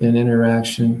 years has been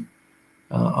interaction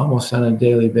almost on a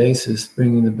daily basis,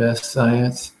 bringing the best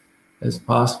science as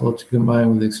possible to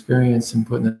combine with experience and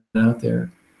putting it out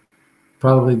there.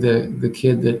 Probably the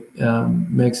kid that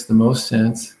makes the most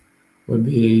sense would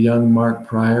be a young Mark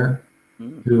Pryor,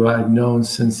 who I'd known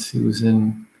since he was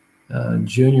in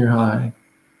junior high,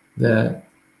 that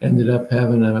ended up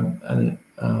having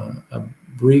a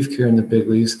brief career in the big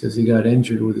leagues because he got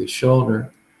injured with his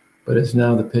shoulder, but is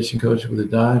now the pitching coach with the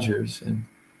Dodgers. And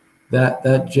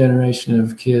that generation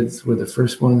of kids were the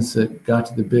first ones that got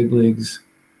to the big leagues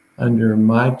under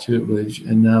my tutelage,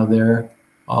 and now they're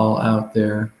all out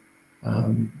there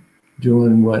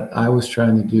doing what I was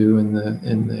trying to do in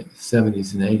the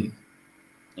 70s and 80s.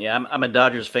 Yeah, I'm a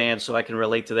Dodgers fan, so I can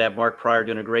relate to that. Mark Pryor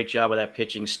doing a great job with that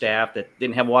pitching staff that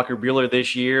didn't have Walker Buehler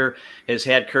this year, has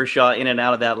had Kershaw in and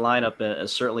out of that lineup,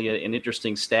 certainly an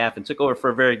interesting staff, and took over for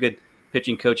a very good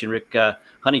pitching coach in Rick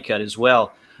Honeycutt as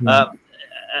well. Mm-hmm.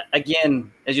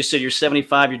 Again, as you said, you're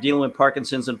 75, you're dealing with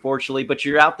Parkinson's, unfortunately, but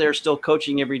you're out there still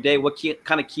coaching every day. What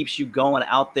kind of keeps you going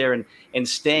out there and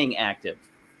staying active?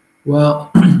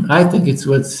 Well, I think it's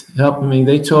what's helping me.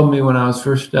 They told me when I was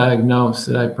first diagnosed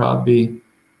that I'd probably be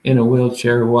in a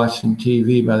wheelchair watching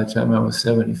TV by the time I was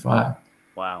 75.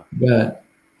 Wow. But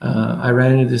I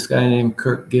ran into this guy named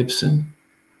Kirk Gibson,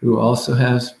 who also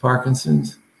has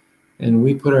Parkinson's. And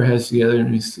we put our heads together and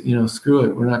we said, screw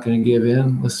it. We're not going to give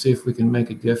in. Let's see if we can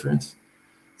make a difference.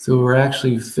 So we're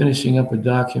actually finishing up a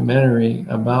documentary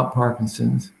about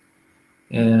Parkinson's.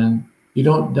 And you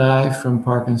don't die from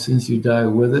Parkinson's, you die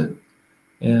with it.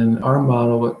 And our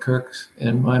motto, what Kirk's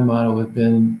and my motto have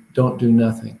been, don't do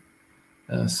nothing.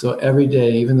 So every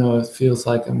day, even though it feels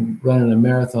like I'm running a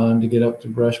marathon to get up to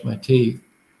brush my teeth,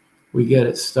 we get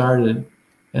it started.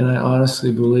 And I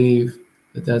honestly believe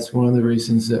that that's one of the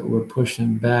reasons that we're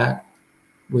pushing back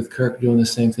with Kirk doing the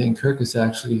same thing. Kirk is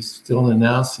actually still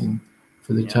announcing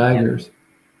for the Tigers.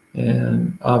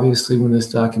 And obviously when this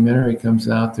documentary comes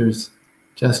out, there's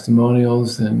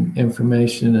testimonials and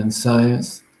information and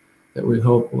science that we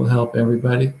hope will help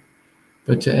everybody.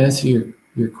 But to answer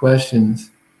your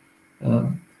questions,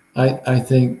 I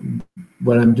think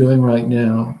what I'm doing right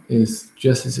now is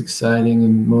just as exciting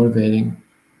and motivating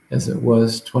as it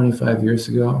was 25 years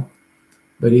ago.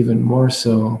 But even more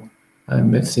so,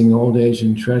 I'm mixing old age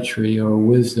and treachery, or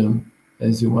wisdom,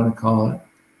 as you want to call it,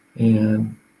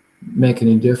 and making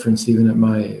a difference even at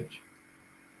my age.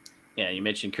 Yeah, you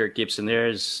mentioned Kirk Gibson.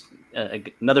 There's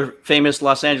another famous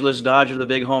Los Angeles Dodger, the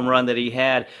big home run that he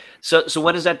had. So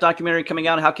when is that documentary coming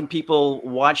out? How can people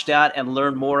watch that and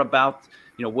learn more about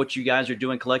what you guys are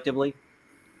doing collectively?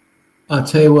 I'll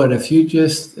tell you what, if you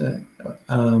just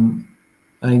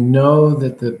I know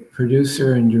that the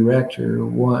producer and director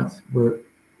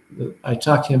I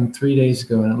talked to him 3 days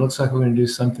ago, and it looks like we're going to do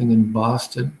something in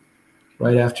Boston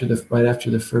right after the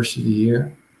first of the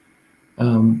year.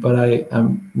 But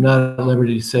I'm not at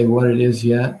liberty to say what it is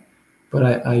yet.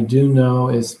 But I do know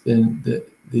it's been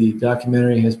the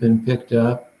documentary has been picked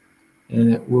up,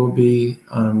 and it will be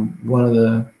on one of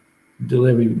the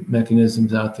delivery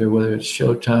mechanisms out there, whether it's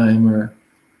Showtime or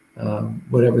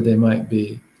whatever they might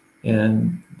be.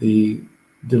 And the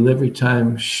delivery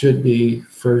time should be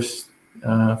first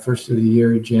of the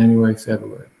year, January,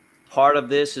 February. Part of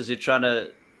this, is it trying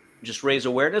to just raise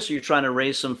awareness, or you're trying to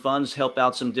raise some funds, help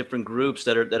out some different groups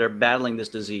that are battling this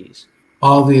disease?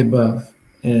 All the above.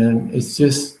 And it's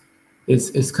just,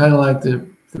 it's kind of like the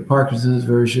Parkinson's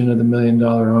version of the $1 Million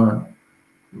Arm.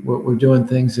 We're doing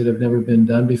things that have never been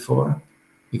done before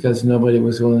because nobody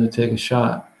was willing to take a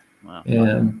shot. Wow.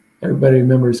 And everybody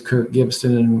remembers Kirk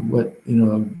Gibson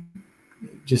and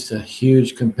just a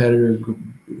huge competitor,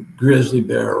 grizzly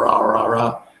bear, rah, rah,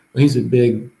 rah. Well, he's a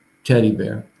big teddy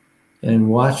bear. And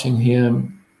watching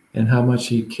him and how much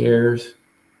he cares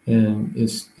and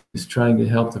is trying to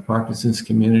help the Parkinson's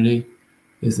community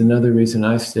is another reason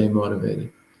I stay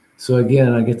motivated. So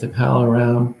again, I get to pal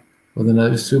around with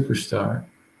another superstar.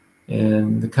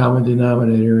 And the common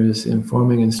denominator is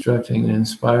informing, instructing, and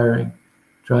inspiring,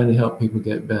 trying to help people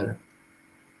get better.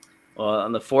 Well,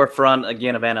 on the forefront,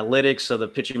 again, of analytics, so the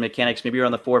pitching mechanics, maybe you're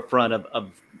on the forefront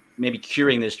of maybe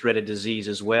curing this dreaded disease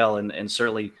as well, and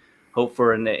certainly hope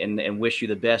for and wish you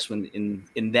the best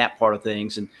in that part of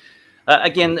things. And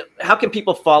again, how can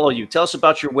people follow you? Tell us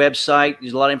about your website.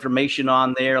 There's a lot of information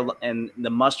on there, and the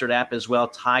Mustard app as well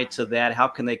tied to that. How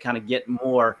can they kind of get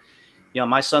more?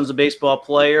 My son's a baseball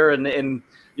player, and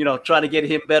trying to get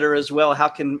him better as well. How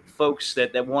can folks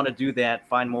that want to do that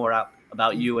find more out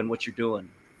about you and what you're doing?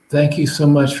 Thank you so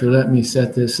much for letting me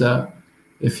set this up.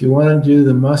 If you want to do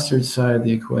the mustard side of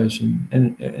the equation,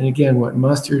 and again, what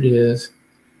mustard is,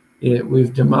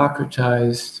 we've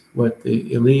democratized what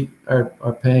the elite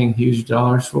are paying huge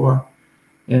dollars for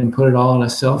and put it all on a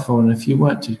cell phone. If you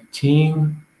went to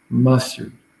Team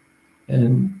Mustard,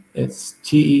 and it's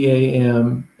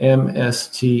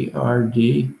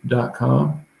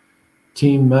TEAMMSTRD.com,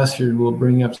 Team Mustard will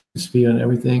bring you up to speed on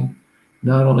everything,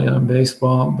 not only on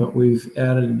baseball, but we've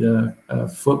added a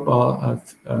football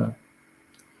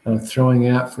throwing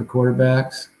app for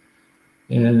quarterbacks,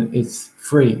 and it's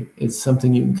free. It's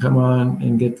something you can come on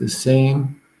and get the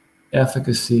same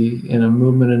efficacy in a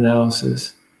movement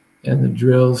analysis and the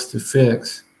drills to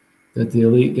fix that the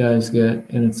elite guys get,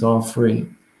 and it's all free.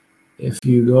 If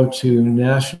you go to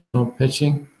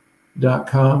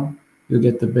nationalpitching.com, you'll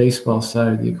get the baseball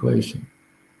side of the equation.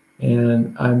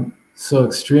 And I'm so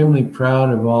extremely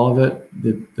proud of all of it,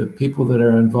 the people that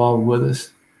are involved with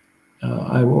us.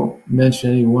 I won't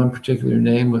mention any one particular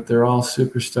name, but they're all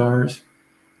superstars.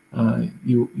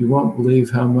 You won't believe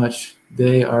how much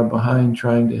they are behind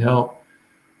trying to help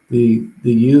the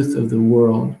youth of the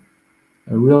world.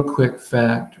 A real quick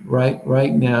fact, right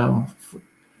now,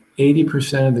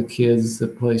 80% of the kids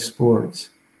that play sports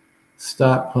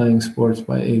stop playing sports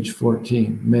by age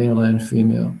 14, male and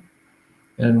female.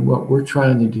 And what we're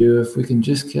trying to do, if we can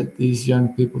just get these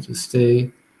young people to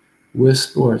stay with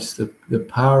sports, the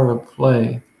power of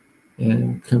play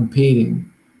and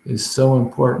competing is so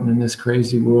important in this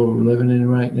crazy world we're living in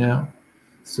right now.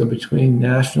 So between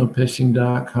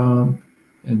nationalpitching.com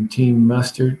and Team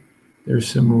Mustard, there's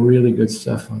some really good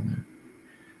stuff on there.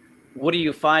 What are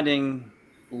you finding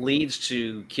leads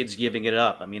to kids giving it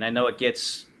up? I mean, I know it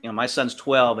gets, my son's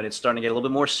 12 and it's starting to get a little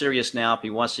bit more serious now. If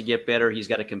he wants to get better, he's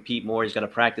got to compete more. He's got to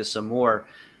practice some more.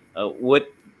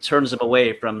 What turns him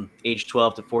away from age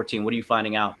 12 to 14? What are you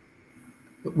finding out?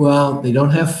 Well, they don't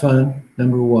have fun,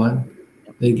 number one.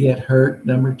 They get hurt,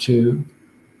 number two.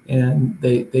 And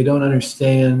they don't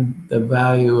understand the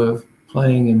value of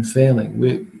playing and failing.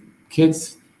 We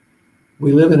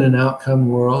live in an outcome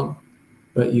world,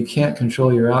 but you can't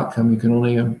control your outcome. You can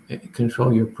only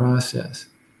control your process.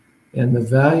 And the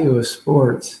value of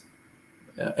sports,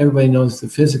 everybody knows the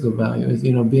physical value.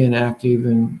 Being active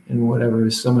and whatever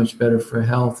is so much better for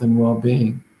health and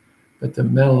well-being. But the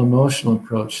mental emotional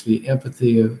approach, the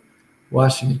empathy of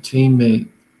watching a teammate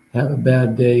have a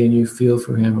bad day and you feel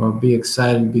for him, or be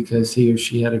excited because he or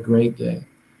she had a great day.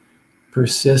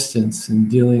 Persistence and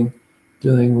dealing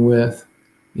with,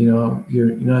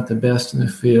 you're not the best in the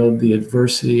field, the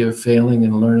adversity of failing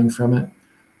and learning from it.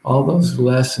 All those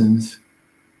lessons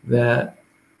that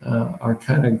are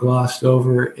kind of glossed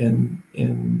over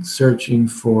in searching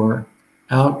for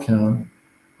outcome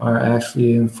are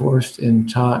actually enforced and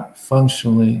taught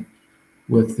functionally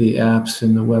with the apps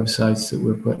and the websites that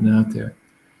we're putting out there.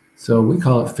 So we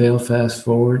call it fail fast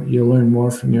forward. You'll learn more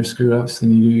from your screw ups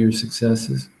than you do your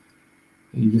successes.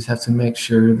 You just have to make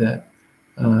sure that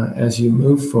as you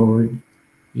move forward,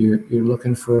 you're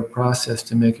looking for a process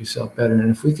to make yourself better. And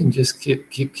if we can just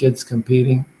keep kids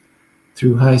competing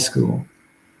through high school,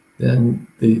 then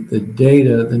the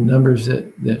data, the numbers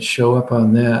that show up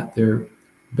on that, they're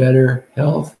better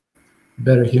health,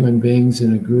 better human beings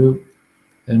in a group,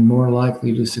 and more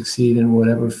likely to succeed in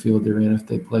whatever field they're in if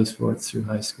they play sports through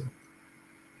high school.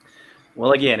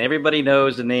 Well, again, everybody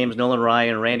knows the names Nolan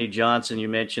Ryan, Randy Johnson. You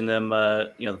mentioned them,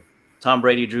 Tom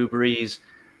Brady, Drew Brees.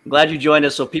 I'm glad you joined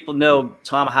us so people know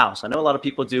Tom House. I know a lot of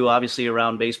people do, obviously,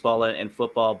 around baseball and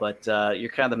football, but you're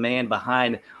kind of the man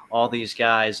behind all these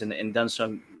guys and done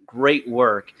some great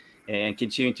work and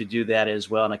continuing to do that as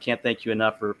well. And I can't thank you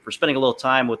enough for spending a little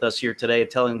time with us here today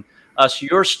and telling us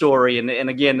your story. And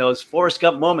again, those Forrest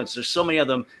Gump moments, there's so many of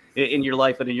them in your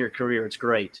life and in your career. It's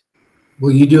great.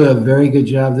 Well, you do a very good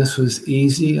job. This was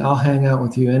easy. I'll hang out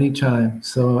with you anytime.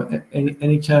 So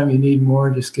anytime you need more,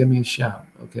 just give me a shout.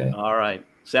 Okay. All right.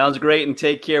 Sounds great. And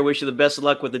take care. Wish you the best of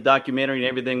luck with the documentary and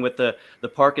everything with the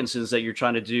Parkinson's that you're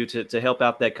trying to do to help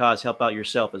out that cause, help out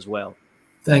yourself as well.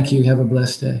 Thank you. Have a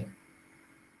blessed day.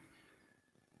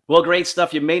 Well, great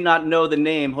stuff. You may not know the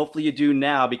name. Hopefully you do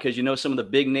now because you know some of the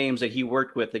big names that he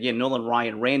worked with. Again, Nolan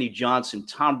Ryan, Randy Johnson,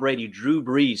 Tom Brady, Drew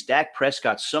Brees, Dak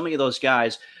Prescott, so many of those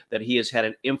guys that he has had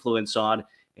an influence on.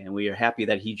 And we are happy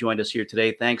that he joined us here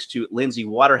today. Thanks to Lindsay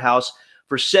Waterhouse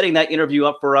for setting that interview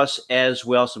up for us as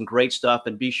well. Some great stuff.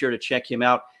 And be sure to check him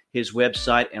out, his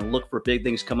website, and look for big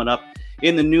things coming up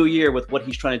in the new year with what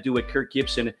he's trying to do with Kirk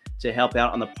Gibson to help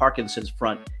out on the Parkinson's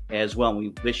front as well. And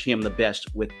we wish him the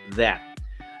best with that.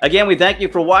 Again, we thank you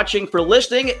for watching, for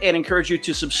listening, and encourage you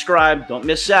to subscribe. Don't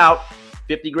miss out.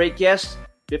 50 great guests,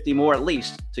 50 more at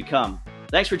least to come.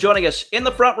 Thanks for joining us in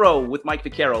the front row with Mike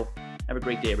Vaccaro. Have a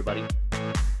great day, everybody.